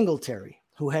Devin Singletary,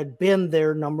 who had been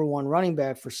their number 1 running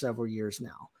back for several years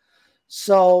now.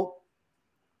 So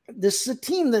this is a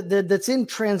team that's in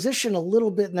transition a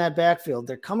little bit in that backfield.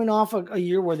 They're coming off a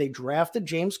year where they drafted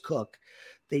James Cook.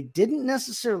 They didn't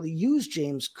necessarily use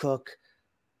James Cook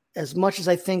as much as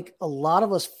I think a lot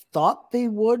of us thought they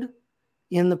would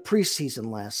in the preseason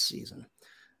last season.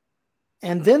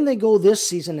 And then they go this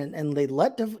season and they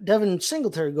let Devin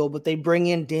Singletary go, but they bring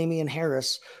in Damian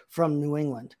Harris from New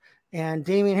England. And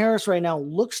Damian Harris right now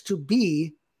looks to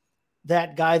be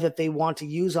that guy that they want to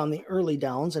use on the early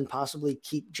downs and possibly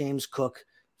keep James Cook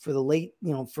for the late,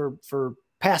 for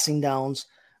passing downs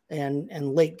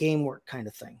and late game work kind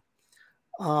of thing.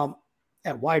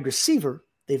 At wide receiver,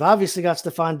 they've obviously got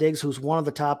Stephon Diggs, who's one of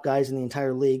the top guys in the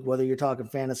entire league, whether you're talking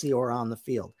fantasy or on the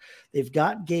field. They've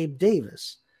got Gabe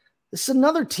Davis. This is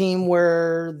another team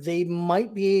where they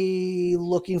might be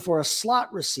looking for a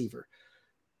slot receiver.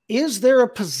 Is there a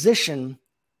position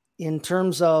in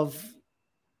terms of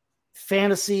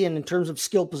fantasy and in terms of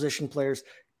skill position players?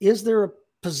 Is there a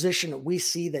position that we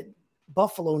see that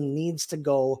Buffalo needs to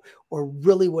go or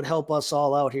really would help us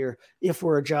all out here if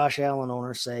we're a Josh Allen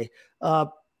owner, say?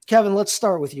 Kevin, let's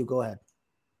start with you. Go ahead.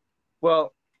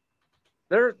 Well,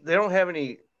 they don't have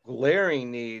any glaring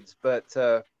needs, but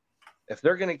if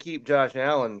they're going to keep Josh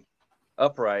Allen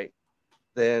upright,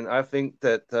 then I think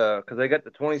that because they got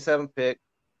the 27th pick,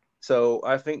 so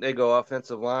I think they go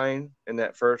offensive line in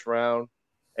that first round.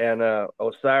 And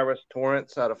Osiris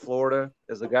Torrance out of Florida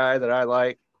is the guy that I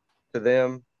like to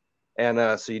them.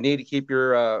 And so you need to keep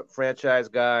your franchise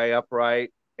guy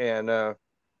upright. And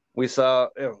we saw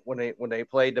when they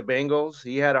played the Bengals,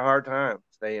 he had a hard time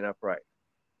staying upright.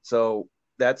 So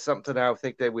that's something I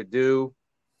think they would do.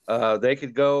 They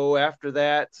could go after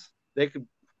that. They could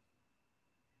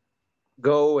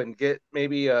go and get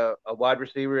maybe a wide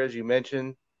receiver, as you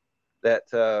mentioned, that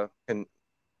can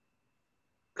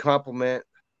complement.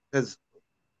 Because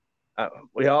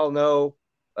we all know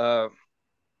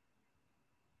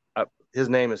his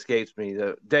name escapes me,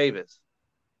 Davis.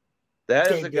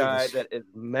 That is a guy that is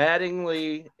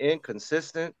maddeningly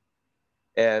inconsistent.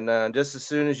 And just as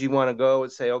soon as you want to go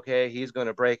and say, okay, he's going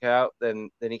to break out, then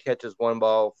he catches one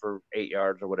ball for 8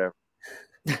 yards or whatever.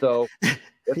 So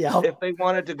if they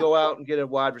wanted to go out and get a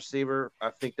wide receiver, I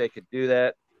think they could do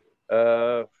that.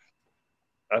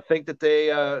 I think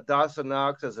that Dawson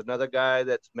Knox is another guy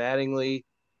that's maddeningly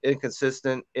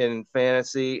inconsistent in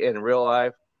fantasy and real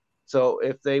life. So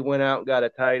if they went out and got a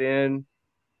tight end,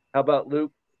 how about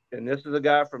Luke? And this is a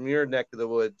guy from your neck of the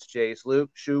woods, Chase. Luke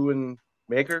Sean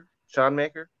Maker.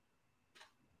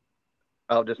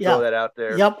 I'll just throw that out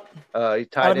there. Yep. He's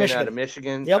tight end out of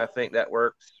Michigan. Yep. I think that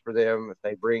works for them if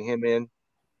they bring him in.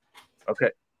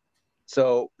 Okay.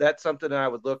 So that's something I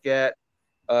would look at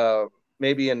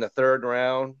maybe in the third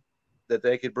round that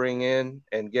they could bring in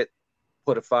and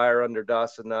put a fire under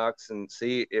Dawson Knox and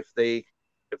see if they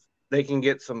can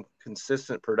get some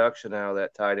consistent production out of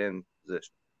that tight end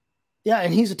position. Yeah,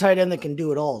 and he's a tight end that can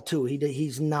do it all too.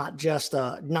 He's not just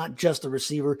a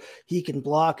receiver. He can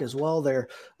block as well there.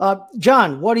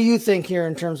 John, what do you think here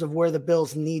in terms of where the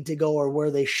Bills need to go or where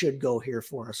they should go here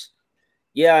for us?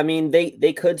 Yeah, I mean,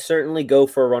 they could certainly go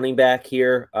for a running back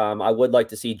here. I would like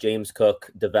to see James Cook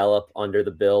develop under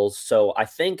the Bills. So I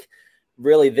think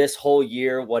really this whole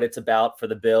year, what it's about for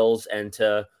the Bills and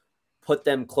to put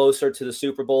them closer to the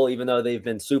Super Bowl, even though they've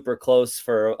been super close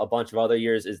for a bunch of other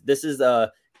years, this is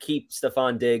a keep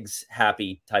Stephon Diggs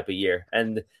happy type of year.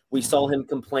 And we saw him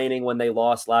complaining when they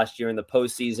lost last year in the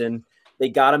postseason. They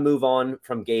got to move on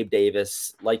from Gabe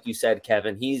Davis. Like you said,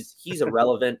 Kevin, he's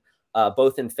irrelevant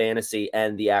both in fantasy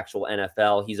and the actual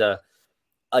NFL. He's a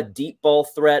deep ball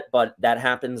threat, but that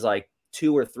happens like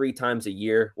 2 or 3 times a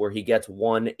year where he gets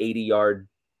one 80-yard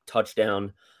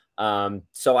touchdown.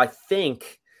 So I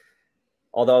think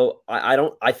Although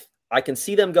I can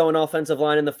see them going offensive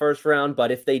line in the first round,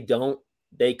 but if they don't,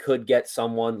 they could get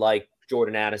someone like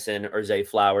Jordan Addison or Zay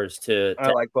Flowers to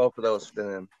I like both of those for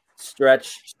them.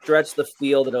 Stretch the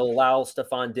field. It'll allow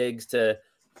Stephon Diggs to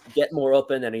get more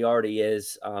open than he already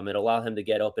is. It'll allow him to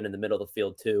get open in the middle of the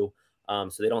field too.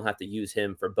 So they don't have to use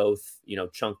him for both,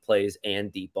 chunk plays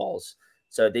and deep balls.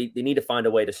 So they need to find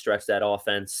a way to stretch that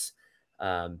offense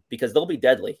because they'll be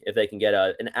deadly if they can get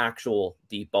an actual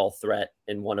deep ball threat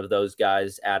in one of those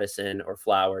guys, Addison or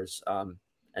Flowers. And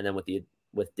then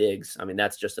with Diggs, I mean,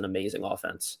 that's just an amazing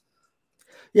offense.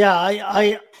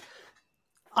 Yeah,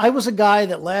 I was a guy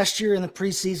that last year in the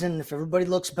preseason, if everybody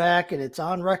looks back and it's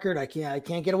on record, I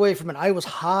can't get away from it. I was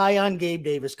high on Gabe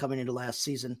Davis coming into last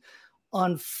season.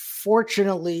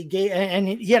 Unfortunately, and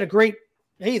he had a great,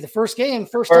 the first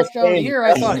touchdown of the year.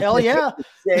 I thought, hell yeah.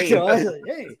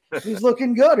 Hey, he's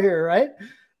looking good here, right?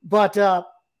 But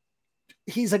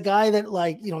he's a guy that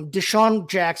Deshaun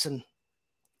Jackson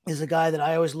is a guy that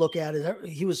I always look at as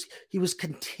he was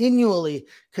continually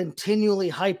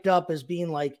hyped up as being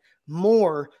like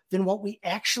more than what we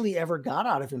actually ever got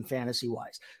out of him fantasy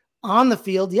wise. On the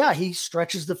field, yeah, he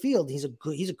stretches the field. He's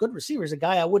a good receiver. He's a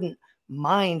guy I wouldn't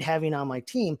mind having on my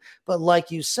team. But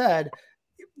like you said,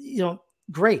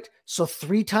 great. So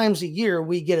 3 times a year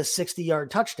we get a 60-yard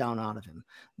touchdown out of him.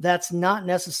 That's not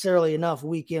necessarily enough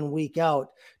week in, week out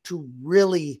to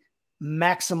really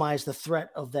maximize the threat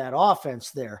of that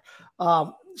offense there.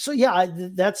 So yeah,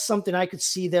 that's something I could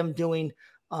see them doing.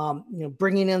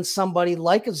 Bringing in somebody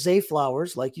like a Zay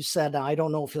Flowers, like you said. Now, I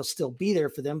don't know if he'll still be there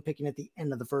for them, picking at the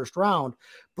end of the first round,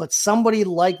 but somebody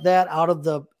like that out of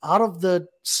the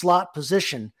slot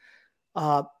position,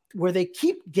 where they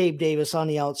keep Gabe Davis on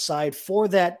the outside for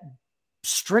that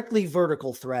strictly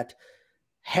vertical threat.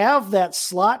 Have that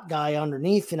slot guy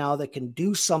underneath now that can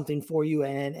do something for you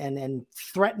and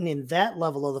threaten in that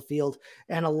level of the field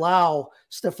and allow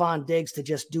Stephon Diggs to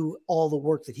just do all the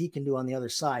work that he can do on the other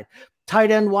side.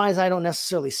 Tight end wise, I don't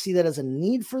necessarily see that as a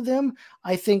need for them.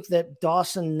 I think that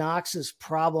Dawson Knox's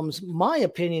problems, my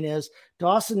opinion is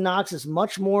Dawson Knox is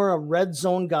much more a red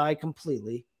zone guy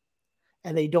completely,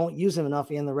 and they don't use him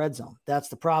enough in the red zone. That's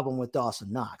the problem with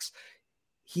Dawson Knox.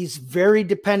 He's very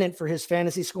dependent for his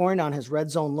fantasy scoring on his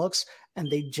red zone looks, and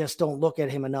they just don't look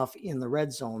at him enough in the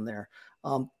red zone there.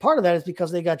 Part of that is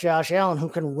because they got Josh Allen, who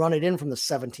can run it in from the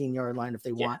 17-yard line if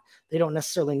they want. They don't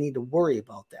necessarily need to worry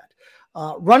about that.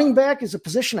 Running back is a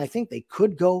position I think they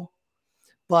could go,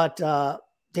 but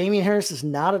Damian Harris is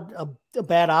not a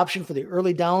bad option for the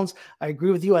early downs. I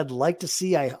agree with you. I'd like to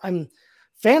see, I'm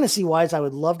fantasy-wise, I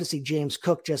would love to see James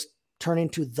Cook just turn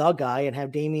into the guy and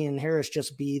have Damian Harris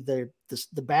just be the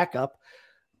backup.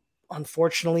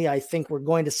 Unfortunately, I think we're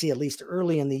going to see, at least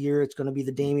early in the year, it's going to be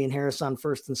the Damian Harris on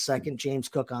first and second, James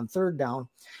Cook on third down,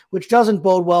 which doesn't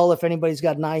bode well if anybody's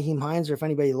got Nyheim Hines or if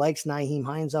anybody likes Nyheim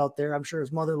Hines out there. I'm sure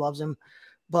his mother loves him,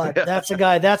 but that's a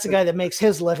guy that makes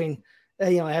his living,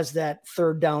 as that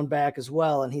third down back as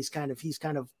well. And he's kind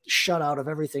of shut out of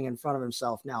everything in front of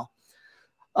himself now.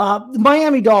 The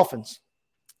Miami Dolphins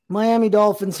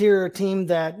here are a team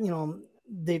that,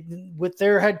 they, with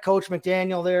their head coach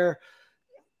McDaniel,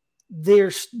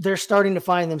 they're starting to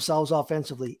find themselves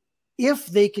offensively. If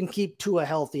they can keep Tua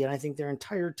healthy, and I think their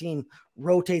entire team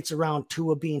rotates around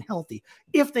Tua being healthy.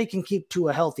 If they can keep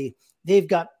Tua healthy, they've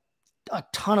got a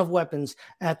ton of weapons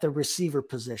at the receiver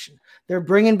position. They're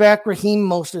bringing back Raheem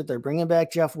Mostert. They're bringing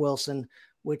back Jeff Wilson,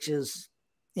 which is,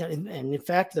 and in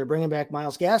fact, they're bringing back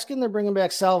Myles Gaskin. They're bringing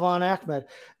back Salvon Ahmed.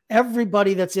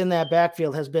 Everybody that's in that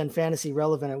backfield has been fantasy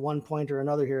relevant at one point or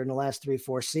another here in the last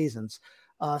 3-4 seasons.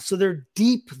 So they're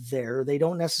deep there. They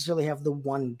don't necessarily have the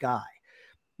one guy,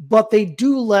 but they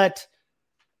do let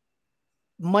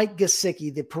Mike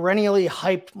Gesicki, the perennially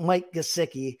hyped Mike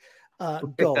Gesicki,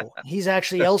 go. He's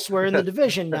actually elsewhere in the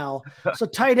division now. So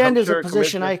tight end is a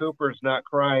position. Cooper's not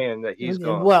crying that he's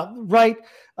gone. Well, right.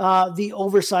 The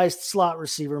oversized slot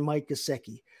receiver, Mike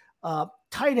Gesicki.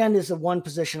 Tight end is the one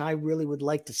position I really would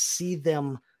like to see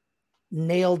them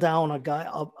nail down a guy,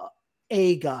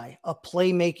 a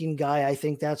playmaking guy. I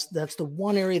think that's the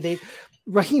one area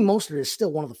Raheem Mostert is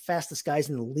still one of the fastest guys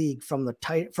in the league from the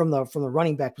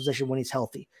running back position when he's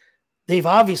healthy. They've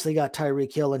obviously got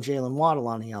Tyreek Hill and Jalen Waddle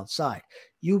on the outside.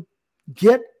 You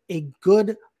get a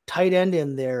good tight end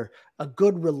in there, a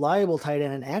good reliable tight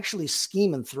end, and actually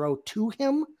scheme and throw to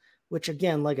him, which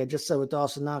again, like I just said with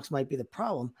Dawson Knox, might be the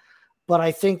problem. But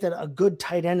I think that a good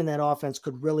tight end in that offense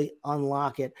could really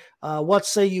unlock it. What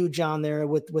say you, John, there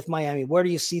with Miami? Where do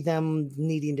you see them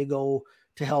needing to go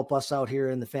to help us out here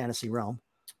in the fantasy realm?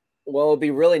 Well, it'd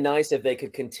be really nice if they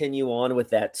could continue on with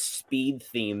that speed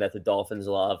theme that the Dolphins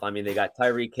love. I mean, they got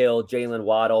Tyreek Hill, Jalen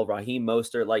Waddle, Raheem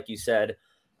Mostert, like you said.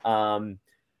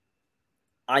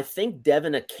 I think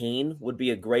Devin Akane would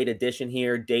be a great addition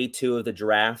here. Day 2 of the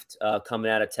draft,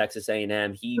 coming out of Texas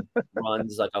A&M. He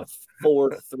runs like a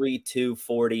 4.32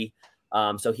 40.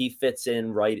 So he fits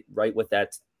in right with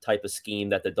that type of scheme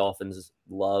that the Dolphins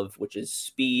love, which is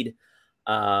speed.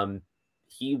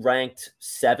 He ranked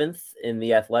 7th in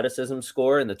the athleticism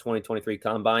score in the 2023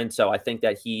 Combine. So I think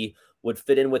that he would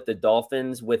fit in with the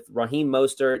Dolphins. With Raheem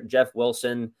Mostert, Jeff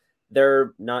Wilson,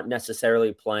 they're not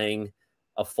necessarily playing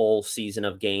a full season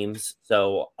of games.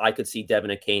 So I could see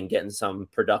Devin Akane getting some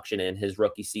production in his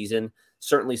rookie season.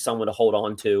 Certainly someone to hold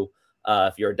on to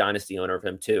if you're a dynasty owner of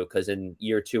him too, because in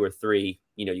year 2 or 3,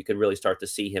 you could really start to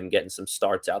see him getting some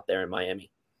starts out there in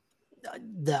Miami.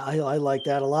 I like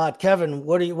that a lot. Kevin,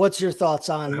 what's your thoughts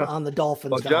on the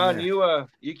Dolphins? Well, John,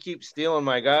 you keep stealing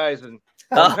my guys, and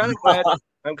I'm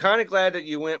kind of glad that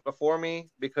you went before me,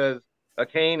 because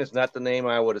Akane is not the name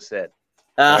I would have said.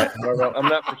 Right? I'm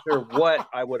not for sure what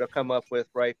I would have come up with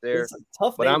right there,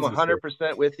 but I'm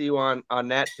 100% with you on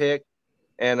that pick.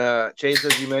 And Chase,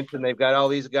 as you mentioned, they've got all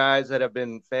these guys that have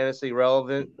been fantasy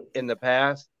relevant in the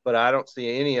past, but I don't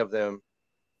see any of them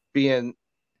being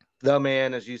the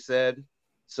man, as you said.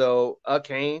 So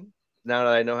Akane, now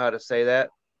that I know how to say that,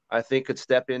 I think could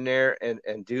step in there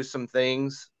and do some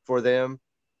things for them.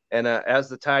 And as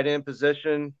the tight end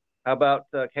position, how about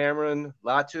Cameron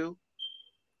Latu?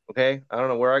 Okay, I don't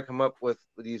know where I come up with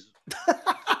these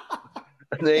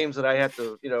names that I have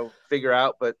to, figure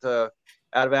out, but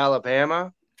out of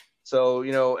Alabama. So,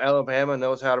 Alabama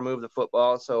knows how to move the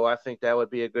football, so I think that would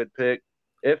be a good pick.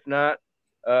 If not,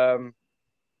 a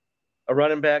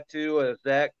running back too,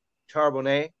 Zach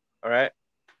Charbonnet, all right,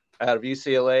 out of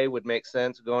UCLA would make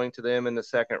sense going to them in the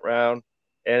 2nd round.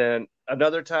 And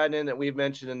another tight end that we've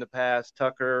mentioned in the past,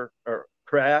 Tucker or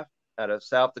Kraft out of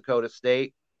South Dakota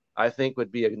State, I think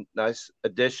would be a nice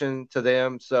addition to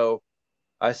them. So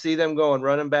I see them going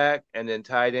running back and then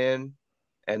tight end,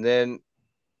 and then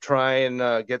try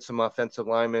and get some offensive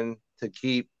linemen to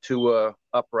keep Tua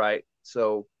upright.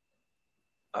 So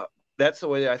that's the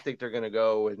way I think they're going to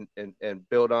go and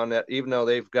build on that. Even though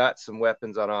they've got some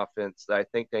weapons on offense, I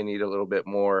think they need a little bit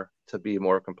more to be a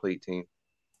more complete team.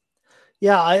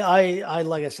 Yeah, I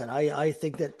like I said, I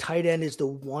think that tight end is the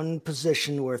one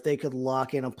position where if they could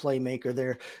lock in a playmaker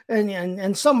there,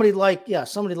 and somebody like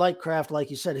Kraft,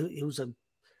 like you said, who's a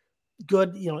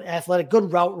good, athletic,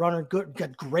 good route runner,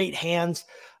 got great hands,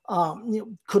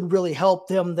 could really help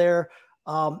them there.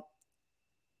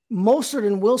 Mostert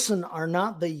and Wilson are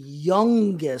not the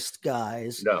youngest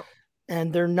guys, no,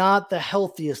 and they're not the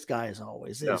healthiest guys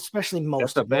always, no. Especially Mostert.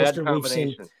 That's a bad combination. We've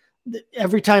seen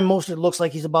every time Mostert looks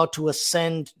like he's about to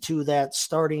ascend to that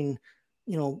starting,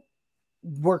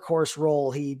 workhorse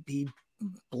role, he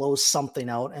blows something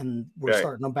out, and we're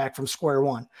starting them back from square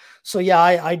one. So yeah,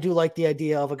 I do like the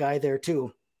idea of a guy there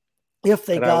too. If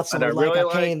they got somebody like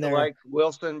Akane there, like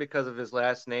Wilson because of his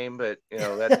last name, but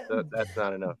that's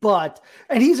not enough.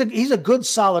 And he's a good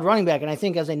solid running back, and I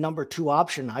think as a number 2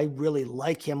 option, I really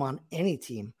like him on any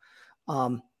team.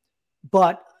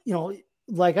 But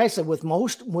like I said, with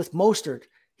Mostert,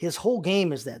 his whole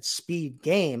game is that speed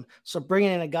game. So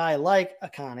bringing in a guy like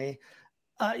Akane,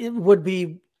 it would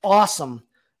be awesome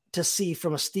to see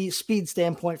from a speed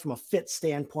standpoint, from a fit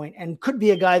standpoint, and could be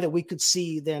a guy that we could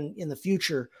see then in the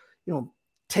future,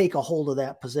 take a hold of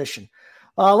that position.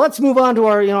 Let's move on to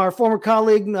our former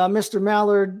colleague, Mr.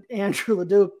 Mallard, Andrew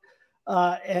Leduc,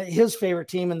 his favorite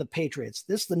team in the Patriots.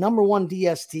 This is the number 1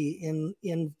 DST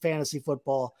in fantasy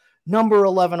football. Number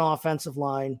 11 offensive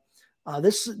line.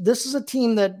 This is a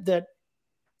team that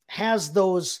has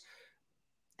those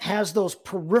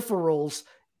peripherals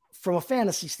from a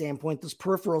fantasy standpoint, those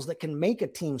peripherals that can make a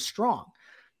team strong.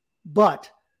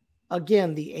 But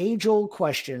again, the age-old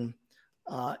question,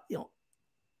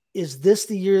 is this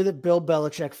the year that Bill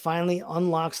Belichick finally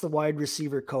unlocks the wide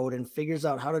receiver code and figures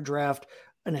out how to draft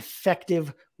an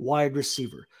effective wide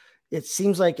receiver? It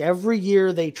seems like every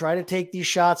year they try to take these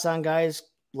shots on guys.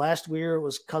 Last year it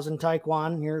was cousin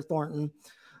Tyquan here, Thornton.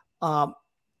 And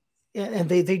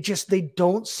they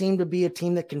don't seem to be a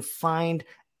team that can find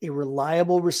a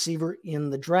reliable receiver in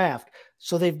the draft.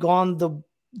 So they've gone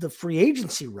the free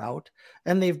agency route,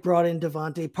 and they've brought in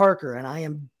Devontae Parker, and I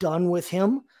am done with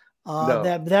him. No.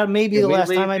 That may be the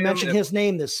last time I mention his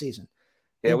name this season.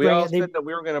 Yeah, we all said that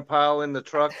we were going to pile in the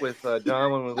truck with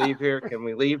John when we leave here. Can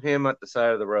we leave him at the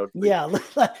side of the road, please? Yeah,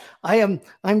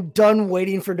 I'm done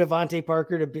waiting for Devontae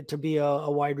Parker to be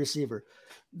a wide receiver.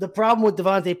 The problem with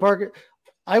Devontae Parker,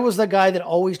 I was the guy that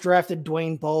always drafted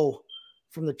Dwayne Bowe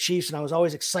from the Chiefs, and I was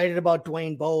always excited about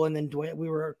Dwayne Bowe, and then we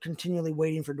were continually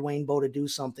waiting for Dwayne Bowe to do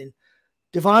something.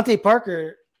 Devontae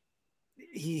Parker,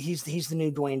 he's the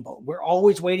new Dwayne Bowe. We're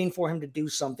always waiting for him to do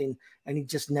something, and he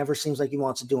just never seems like he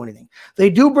wants to do anything. They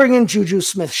do bring in Juju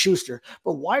Smith-Schuster,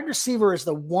 but wide receiver is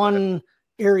the one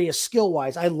area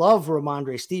skill-wise. I love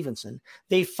Ramondre Stevenson.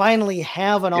 They finally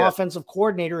have an offensive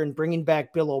coordinator in bringing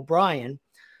back Bill O'Brien.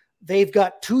 They've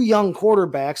got 2 young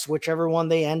quarterbacks, whichever one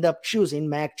they end up choosing,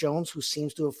 Mac Jones, who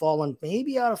seems to have fallen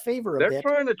maybe out of favor a bit. They're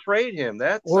trying to trade him.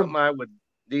 That's something I would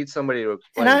need somebody to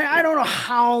explain. And I don't know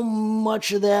how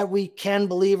much of that we can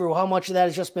believe or how much of that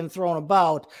has just been thrown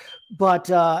about. But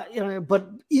but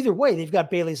either way, they've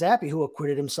got Bailey Zappi, who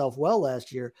acquitted himself well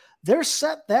last year. They're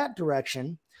set that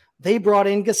direction. They brought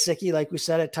in Gesicki, like we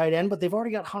said, at tight end, but they've already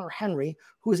got Hunter Henry,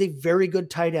 who is a very good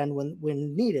tight end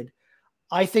when needed.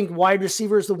 I think wide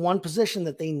receiver is the one position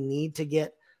that they need to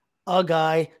get a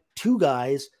guy, 2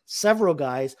 guys, several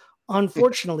guys.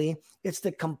 Unfortunately, it's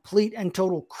the complete and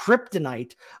total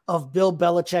kryptonite of Bill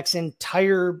Belichick's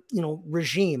entire,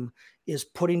 regime is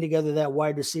putting together that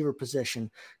wide receiver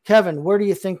position. Kevin, where do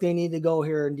you think they need to go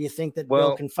here? And do you think that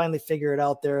Bill can finally figure it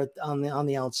out there on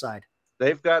the outside?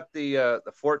 They've got the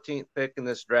 14th pick in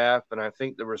this draft, and I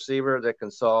think the receiver that can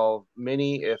solve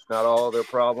many, if not all, of their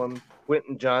problems,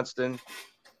 Quentin Johnston,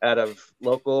 out of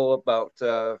local, about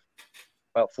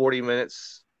 40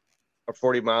 minutes or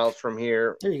 40 miles from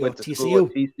here. There you went go, to school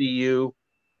at TCU,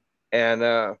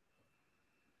 and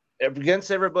against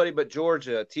everybody but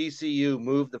Georgia, TCU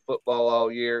moved the football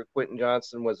all year. Quentin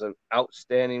Johnston was an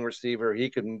outstanding receiver. He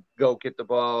can go get the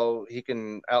ball. He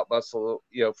can outmuscle,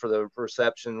 for the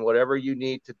reception, whatever you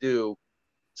need to do.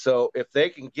 So if they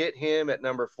can get him at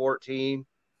number 14,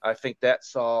 I think that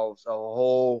solves a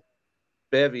whole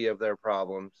bevy of their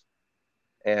problems.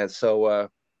 And so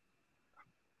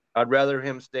I'd rather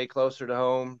him stay closer to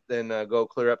home than go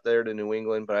clear up there to New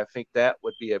England. But I think that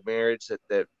would be a marriage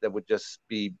that would just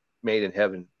be made in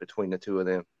heaven between the 2 of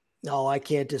them. No, I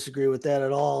can't disagree with that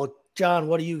at all. John,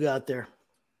 what do you got there?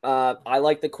 I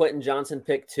like the Quentin Johnson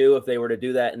pick too, if they were to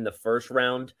do that in the first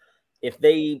round. If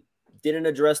they didn't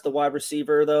address the wide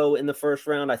receiver, though, in the first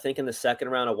round, I think in the second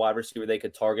round, a wide receiver they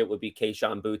could target would be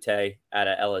Kayshon Boutte out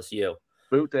of LSU.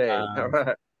 Boutte, all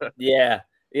right. Yeah.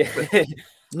 I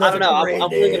don't know. I'm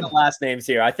bringing the last names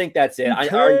here. I think that's it. I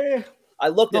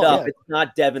looked it up. Yeah. It's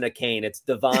not Devin Akane. It's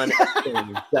Devon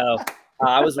Akane. So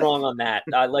I was wrong on that.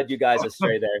 I led you guys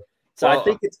astray there. So I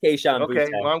think it's Kayshon Boutte.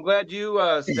 Okay, well, I'm glad you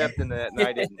stepped in that and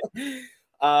I didn't.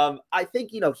 I think,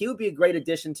 he would be a great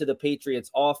addition to the Patriots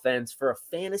offense. For a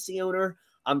fantasy owner,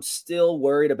 I'm still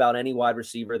worried about any wide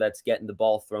receiver that's getting the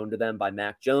ball thrown to them by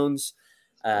Mac Jones.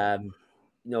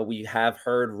 We have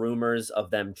heard rumors of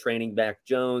them training back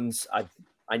Jones.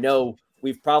 I know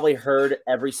we've probably heard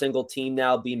every single team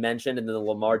now be mentioned in the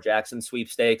Lamar Jackson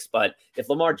sweepstakes, but if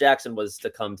Lamar Jackson was to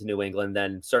come to New England,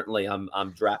 then certainly I'm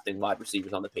drafting wide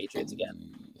receivers on the Patriots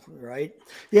again. Right.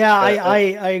 Yeah,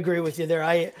 I agree with you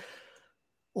there.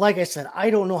 Like I said,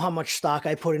 I don't know how much stock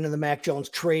I put into the Mac Jones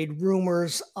trade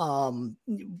rumors.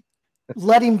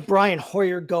 Letting Brian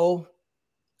Hoyer go,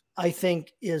 I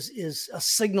think is a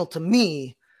signal to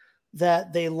me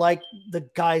that they like the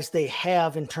guys they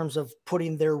have in terms of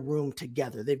putting their room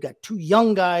together. They've got 2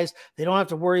 young guys. They don't have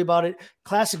to worry about it.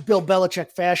 Classic Bill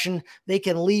Belichick fashion. They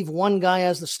can leave one guy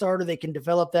as the starter. They can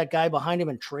develop that guy behind him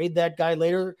and trade that guy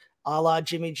later, a la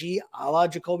Jimmy G, a la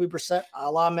Jacoby Brissett,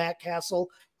 a la Matt Castle,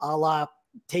 a la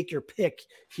take your pick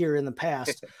here in the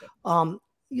past.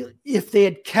 If they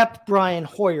had kept Brian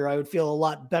Hoyer, I would feel a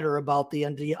lot better about the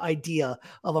idea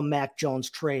of a Mac Jones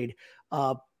trade.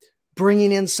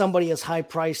 Bringing in somebody as high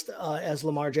priced as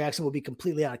Lamar Jackson would be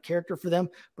completely out of character for them.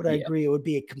 But I agree, it would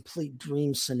be a complete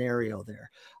dream scenario there.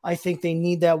 I think they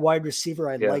need that wide receiver.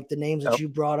 I like the names that you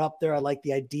brought up there. I like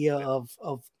the idea of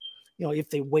if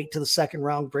they wait to the second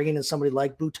round, bringing in somebody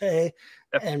like Boutte,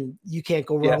 and you can't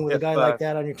go wrong with a guy like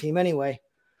that on your team anyway.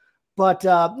 But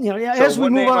as we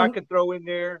move on,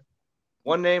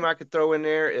 one name I could throw in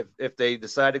there if they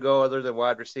decide to go other than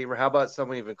wide receiver. How about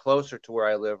someone even closer to where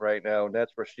I live right now? And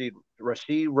that's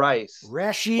Rashee Rice.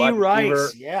 Rashee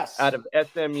Rice, yes, out of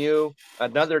SMU,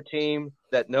 another team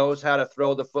that knows how to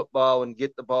throw the football and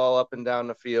get the ball up and down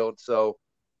the field. So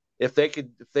if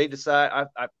they decide,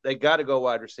 they got to go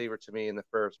wide receiver to me in the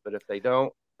first. But if they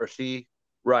don't, Rashee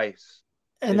Rice.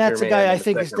 And that's a guy I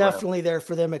think is definitely there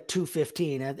for them at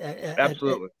 215.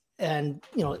 Absolutely. And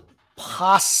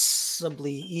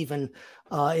possibly even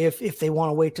if they want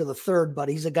to wait till the third, but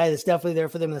he's a guy that's definitely there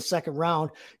for them in the second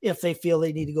round if they feel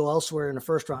they need to go elsewhere in the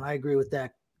first round. I agree with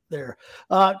that there.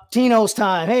 Tino's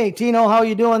time. Hey, Tino, how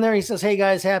you doing there? He says, hey,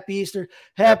 guys, happy Easter.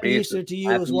 Happy Easter to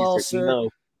you Happy as well, Easter, sir. Tino.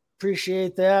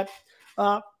 Appreciate that.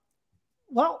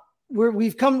 Well,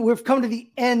 we've come to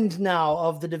the end now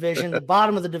of the division, the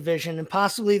bottom of the division, and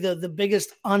possibly the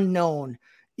biggest unknown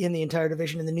in the entire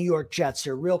division in the New York Jets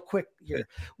here. Real quick here.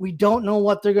 We don't know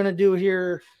what they're going to do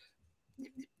here.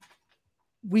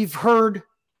 We've heard,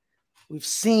 we've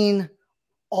seen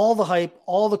all the hype,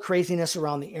 all the craziness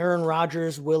around the Aaron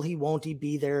Rodgers. Will he, won't he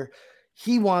be there?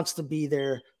 He wants to be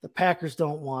there. The Packers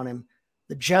don't want him.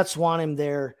 The Jets want him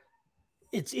there.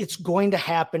 It's going to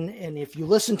happen. And if you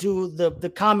listen to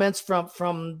the comments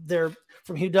from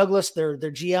Hugh Douglas, their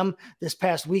GM this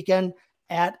past week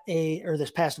at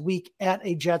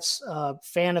a Jets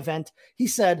fan event, he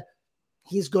said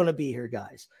he's going to be here,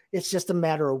 guys. It's just a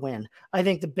matter of when. I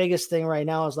think the biggest thing right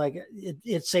now is like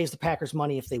it saves the Packers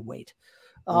money if they wait.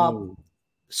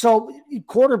 So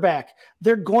quarterback,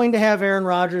 they're going to have Aaron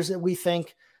Rodgers, that we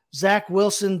think. Zach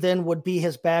Wilson then would be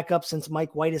his backup since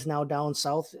Mike White is now down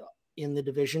south in the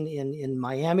division in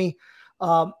Miami.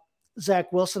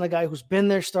 Zach Wilson, a guy who's been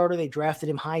their starter. They drafted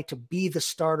him high to be the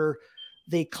starter.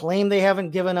 They claim they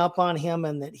haven't given up on him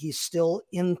and that he's still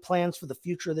in plans for the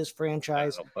future of this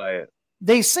franchise. I don't buy it.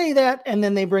 They say that, and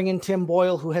then they bring in Tim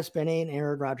Boyle, who has been an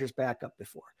Aaron Rodgers backup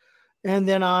before. And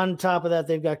then on top of that,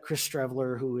 they've got Chris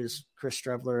Streveler, who is Chris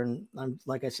Streveler. And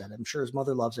like I said, I'm sure his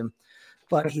mother loves him,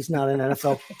 but he's not an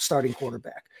NFL starting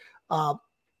quarterback.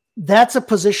 That's a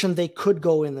position they could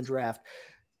go in the draft.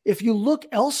 If you look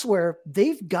elsewhere,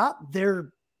 they've got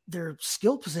their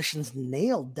skill positions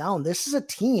nailed down. This is a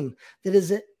team that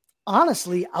is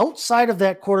honestly outside of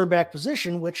that quarterback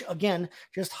position, which again,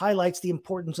 just highlights the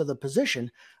importance of the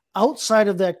position. Outside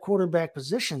of that quarterback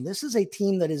position, this is a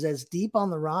team that is as deep on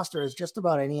the roster as just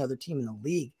about any other team in the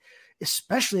league,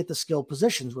 especially at the skill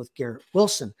positions with Garrett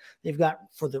Wilson. They've got,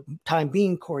 for the time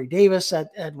being, Corey Davis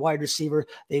at wide receiver.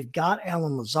 They've got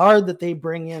Alan Lazard that they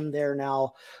bring in there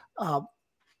now. At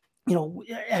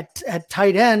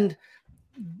tight end,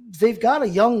 they've got a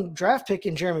young draft pick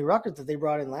in Jeremy Ruckert that they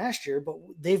brought in last year, but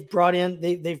they've brought in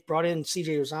CJ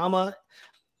Uzomah.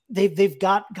 They've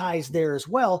got guys there as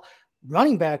well.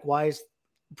 Running back wise,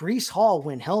 Breece Hall,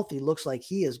 when healthy, looks like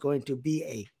he is going to be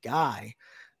a guy,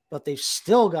 but they've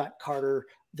still got Carter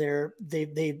there.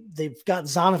 They've got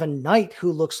Zonovan Knight,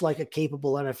 who looks like a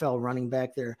capable NFL running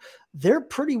back there. They're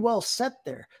pretty well set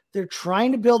there. They're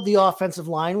trying to build the offensive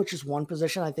line, which is one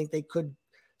position I think they could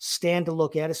stand to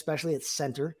look at, especially at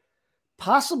center,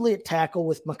 possibly at tackle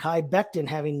with Mekhi Becton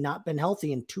having not been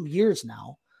healthy in 2 years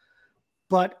now.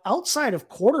 But outside of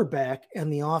quarterback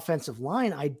and the offensive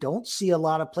line, I don't see a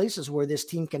lot of places where this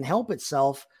team can help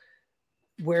itself,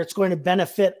 where it's going to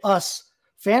benefit us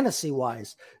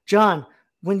fantasy-wise. John,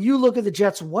 when you look at the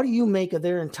Jets, what do you make of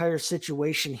their entire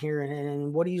situation here?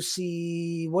 And what do you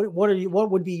see? What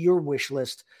would be your wish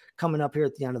list coming up here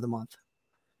at the end of the month?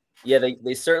 Yeah,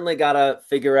 they certainly got to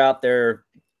figure out their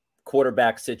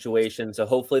quarterback situation. So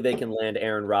hopefully they can land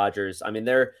Aaron Rodgers. I mean,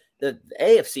 the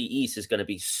AFC East is going to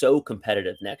be so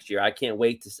competitive next year. I can't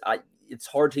wait it's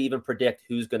hard to even predict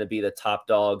who's going to be the top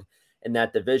dog in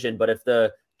that division. But if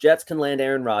the Jets can land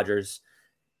Aaron Rodgers,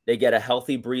 they get a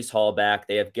healthy Breece Hall back.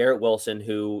 They have Garrett Wilson,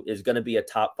 who is going to be a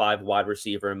top 5 wide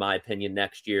receiver, in my opinion,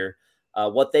 next year.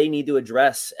 What they need to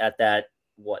address at that,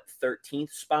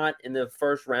 13th spot in the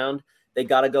first round, they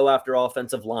got to go after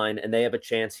offensive line, and they have a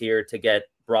chance here to get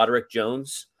Broderick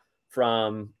Jones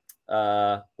from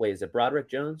is it Broderick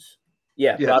Jones?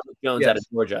 Yeah, yes. Broderick Jones out of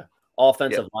Georgia,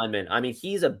 offensive lineman. I mean,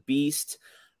 he's a beast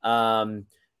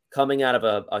coming out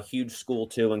of a huge school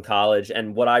too in college.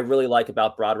 And what I really like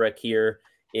about Broderick here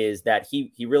is that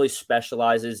he really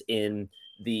specializes in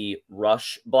the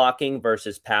rush blocking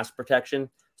versus pass protection.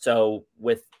 So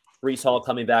with Breece Hall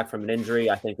coming back from an injury,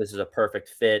 I think this is a perfect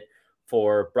fit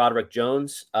for Broderick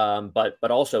Jones,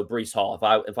 but also Breece Hall.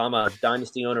 If I'm a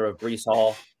dynasty owner of Breece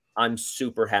Hall, I'm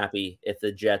super happy if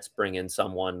the Jets bring in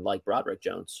someone like Broderick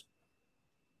Jones.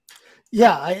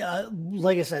 Yeah, I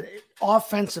like I said,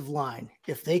 offensive line.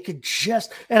 If they could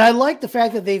just, and I like the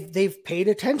fact that they've paid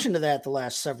attention to that the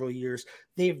last several years.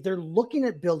 They're looking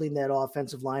at building that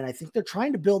offensive line. I think they're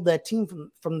trying to build that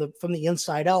team from the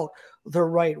inside out the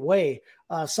right way.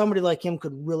 Somebody like him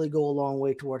could really go a long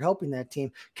way toward helping that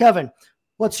team. Kevin,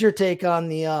 what's your take on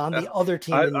the other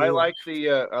team? I like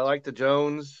the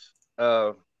Jones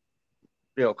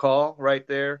call right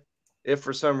there. If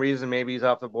for some reason maybe he's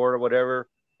off the board or whatever,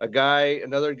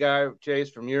 another guy, Chase,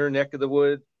 from your neck of the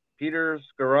woods, Peter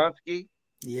Skoronski.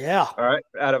 Yeah. All right,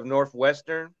 out of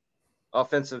Northwestern,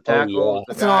 offensive tackle. Oh, yeah.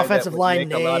 That's an offensive line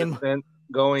name.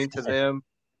 Going to them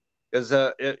because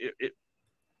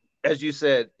as you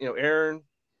said, Aaron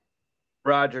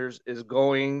Rodgers is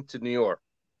going to New York.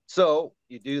 So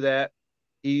you do that.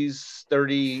 He's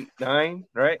 39,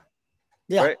 right?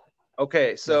 Yeah. Right.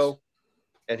 Okay. So,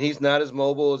 and he's not as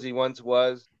mobile as he once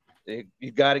was.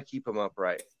 You got to keep him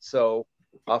upright. So,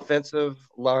 offensive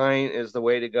line is the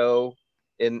way to go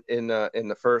in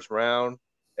the first round,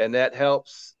 and that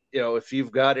helps. If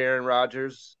you've got Aaron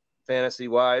Rodgers fantasy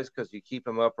wise, because you keep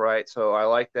him upright. So I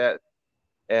like that.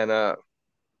 And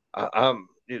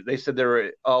they said they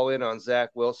were all in on Zach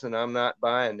Wilson. I'm not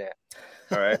buying that.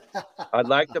 All right. I'd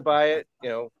like to buy it,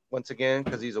 once again,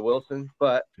 because he's a Wilson,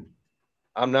 but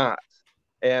I'm not.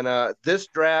 And this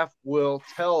draft will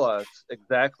tell us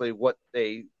exactly what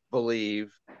they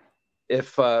believe.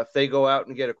 If they go out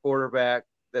and get a quarterback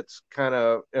that's kind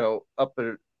of,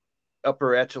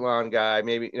 upper echelon guy,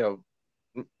 maybe,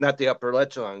 not the upper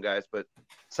echelon guys, but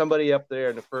somebody up there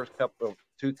in the first couple of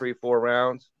 2, 3, 4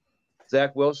 rounds,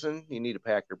 Zach Wilson, you need to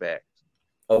pack your bags.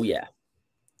 Oh, yeah.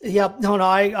 Yep. No,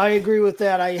 I agree with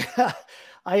that.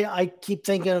 I keep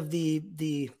thinking of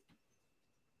the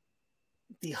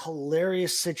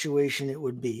hilarious situation it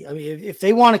would be. I mean, if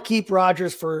they want to keep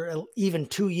Rodgers for even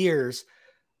 2 years,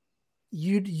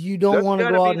 you don't want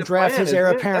to go out and draft his heir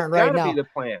apparent right now. Be the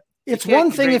plan. It's one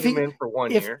thing if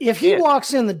he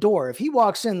walks in the door,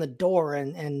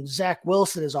 and Zach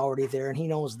Wilson is already there and he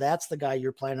knows that's the guy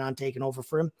you're planning on taking over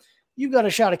for him, you got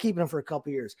a shot at keeping him for a couple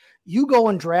of years. You go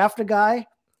and draft a guy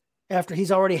after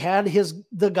he's already had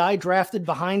the guy drafted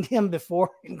behind him before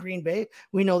in Green Bay.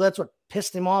 We know that's what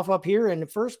pissed him off up here in the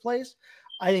first place.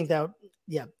 I think that,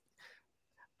 yeah.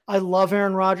 I love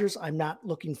Aaron Rodgers. I'm not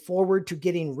looking forward to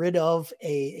getting rid of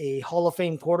a Hall of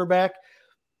Fame quarterback.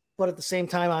 But at the same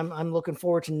time, I'm looking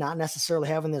forward to not necessarily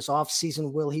having this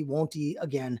offseason will he, won't he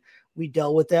again. We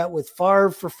dealt with that with Favre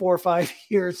for 4 or 5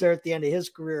 years there at the end of his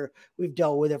career. We've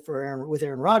dealt with it with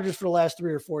Aaron Rodgers for the last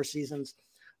 3 or 4 seasons.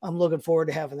 I'm looking forward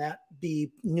to having that be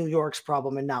New York's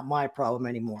problem and not my problem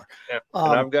anymore. Yeah.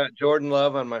 And I've got Jordan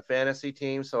Love on my fantasy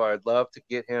team, so I'd love to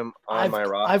get him on my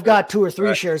roster. I've got 2 or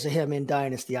 3 shares of him in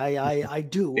Dynasty. I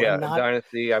do. Yeah,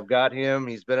 Dynasty. I've got him.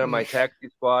 He's been on my taxi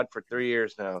squad for 3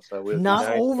 years now. So we're not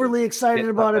overly excited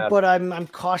about it, but I'm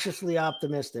cautiously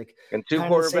optimistic. And 2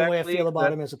 quarterbacks. The same way I league, feel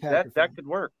about him as a Packer. That could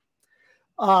work.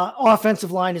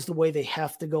 Offensive line is the way they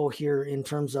have to go here in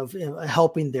terms of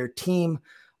helping their team.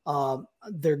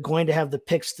 They're going to have the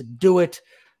picks to do it.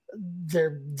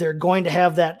 They're going to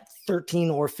have that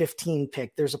 13 or 15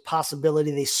 pick. There's a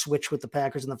possibility they switch with the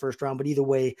Packers in the first round, but either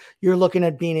way, you're looking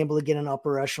at being able to get an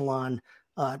upper echelon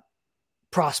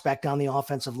prospect on the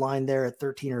offensive line there at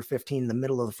 13 or 15 in the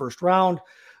middle of the first round.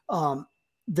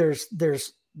 There's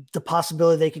the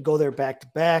possibility they could go there back to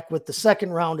back with the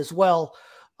second round as well.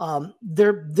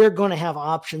 They're going to have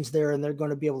options there, and they're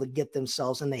going to be able to get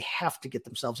themselves, and they have to get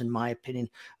themselves, in my opinion,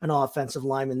 an offensive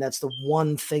lineman. That's the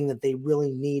one thing that they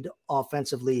really need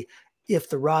offensively.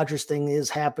 If the Rodgers thing is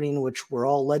happening, which we're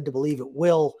all led to believe it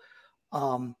will,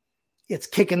 it's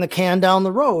kicking the can down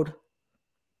the road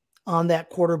on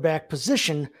that quarterback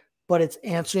position, but it's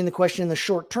answering the question in the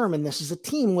short term. And this is a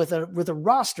team with a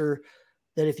roster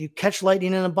that if you catch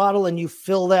lightning in a bottle and you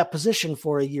fill that position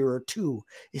for a year or 2,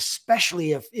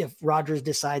 especially if Rodgers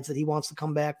decides that he wants to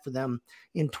come back for them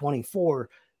in 24,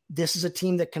 this is a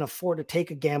team that can afford to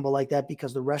take a gamble like that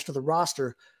because the rest of the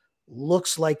roster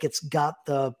looks like it's got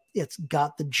the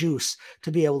juice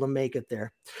to be able to make it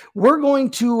there. We're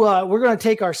going to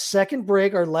take our second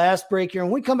break, our last break here.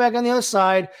 And when we come back on the other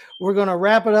side, we're going to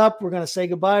wrap it up. We're going to say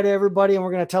goodbye to everybody, and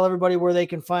we're going to tell everybody where they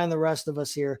can find the rest of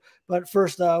us here. But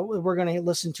first, we're going to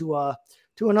listen to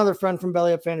another friend from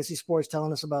Belly Up Fantasy Sports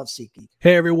telling us about SeatGeek.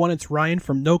 Hey everyone, it's Ryan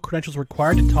from No Credentials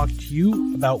Required to talk to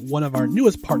you about one of our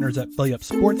newest partners at Belly Up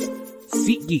Sports,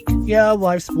 SeatGeek. Yeah,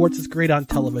 live sports is great on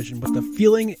television, but the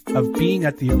feeling of being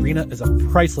at the arena is a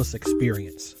priceless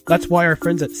experience. That's why our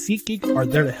friends at SeatGeek are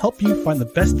there to help you find the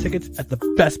best tickets at the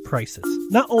best prices.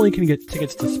 Not only can you get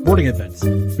tickets to sporting events,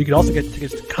 but you can also get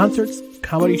tickets to concerts,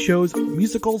 comedy shows,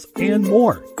 musicals, and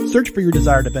more. Search for your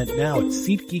desired event now at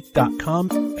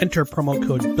SeatGeek.com, enter promo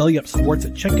code BellyUpSports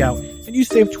at checkout, and you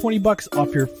save $20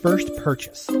 off your first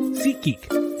purchase.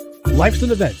 SeatGeek. Life's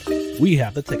an event. We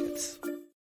have the tickets.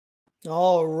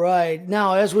 All right.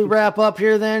 Now, as we wrap up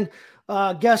here, then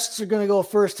guests are going to go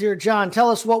first here. John, tell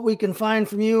us what we can find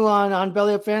from you on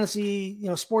Belly Up Fantasy,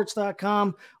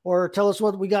 sports.com, or tell us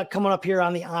what we got coming up here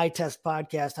on the Eye Test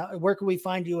podcast. Where can we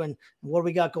find you, and what do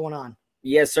we got going on?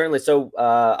 Yes, certainly. So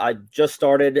I just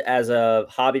started as a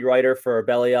hobby writer for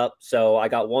Belly Up. So I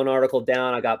got 1 article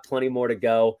down. I got plenty more to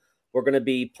go. We're going to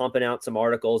be pumping out some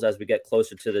articles as we get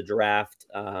closer to the draft.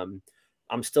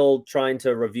 I'm still trying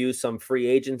to review some free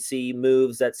agency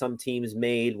moves that some teams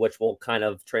made, which will kind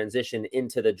of transition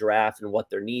into the draft and what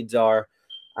their needs are.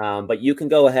 But you can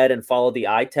go ahead and follow the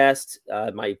eye test.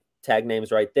 My tag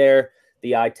name's right there,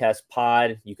 the eye test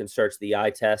pod. You can search the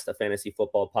eye test, a fantasy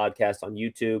football podcast on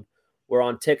YouTube. We're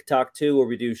on TikTok too, where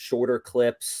we do shorter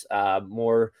clips,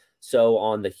 more so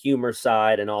on the humor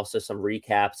side, and also some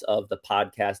recaps of the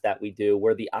podcast that we do.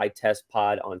 We're the eye test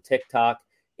pod on TikTok,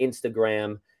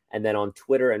 Instagram, and then on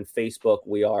Twitter and Facebook,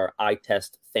 we are eye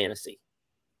test fantasy.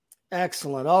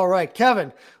 Excellent. All right,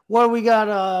 Kevin, what do we got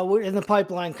in the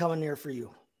pipeline coming here for you?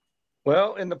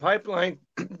 Well, in the pipeline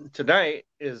tonight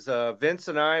is Vince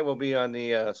and I will be on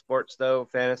the Sports Stove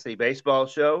Fantasy Baseball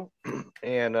Show,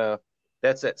 and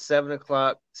that's at 7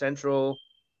 o'clock Central,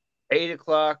 8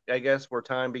 o'clock, I guess, where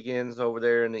time begins over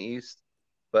there in the East.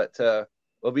 But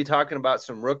we'll be talking about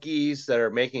some rookies that are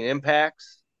making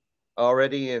impacts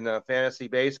already in fantasy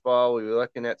baseball. We'll be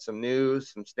looking at some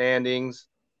news, some standings,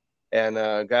 and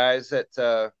guys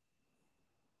that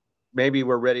maybe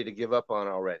we're ready to give up on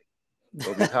already.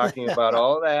 We'll be talking about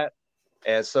all of that.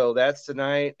 And so that's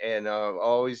tonight. And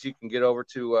always you can get over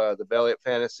to the Belly Up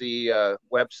Fantasy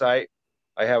website.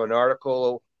 I have an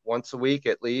article once a week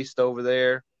at least over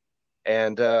there.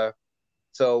 And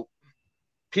so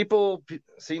people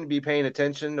seem to be paying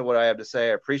attention to what I have to say.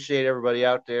 I appreciate everybody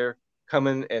out there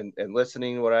coming and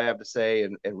listening to what I have to say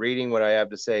and reading what I have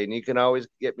to say. And you can always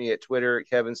get me at Twitter at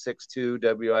Kevin62,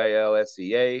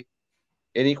 WILSEA.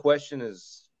 Any question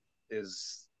is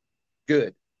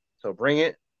good. So bring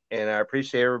it. And I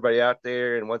appreciate everybody out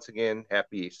there. And once again,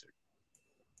 happy Easter.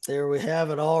 There we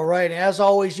have it. All right. As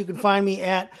always, you can find me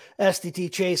at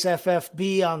STT Chase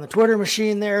FFB on the Twitter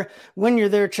machine there. When you're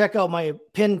there, check out my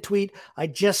pinned tweet. I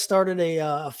just started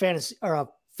a fantasy or a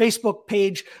Facebook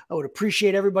page. I would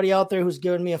appreciate everybody out there who's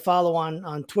giving me a follow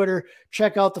on Twitter.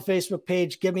 Check out the Facebook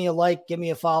page. Give me a like. Give me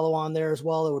a follow on there as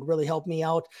well. It would really help me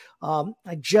out.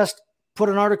 I just put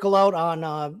an article out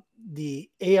on the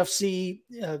AFC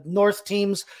North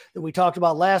teams that we talked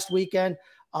about last weekend.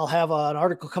 I'll have an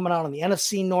article coming out on the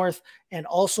NFC North and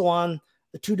also on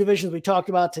the two divisions we talked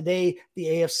about today, the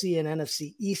AFC and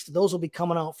NFC East. Those will be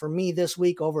coming out for me this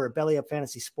week over at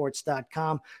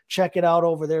bellyupfantasysports.com. Check it out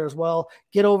over there as well.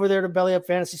 Get over there to Belly Up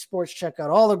Fantasy Sports. Check out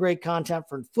all the great content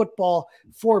for football,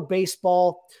 for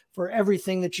baseball, for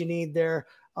everything that you need there.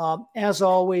 As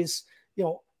always,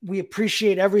 we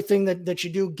appreciate everything that you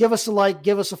do. Give us a like,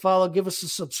 give us a follow, give us a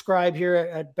subscribe here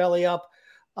at Belly Up.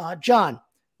 John,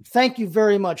 thank you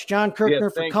very much, John Kirkner,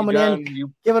 for coming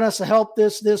in, giving us a help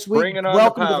this week.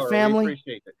 Welcome to the family. We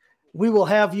appreciate it. We will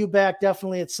have you back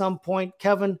definitely at some point.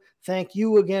 Kevin, thank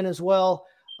you again as well.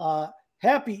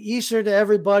 Happy Easter to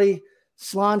everybody.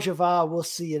 Slan Java. We'll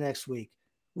see you next week.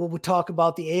 We'll talk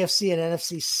about the AFC and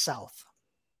NFC South.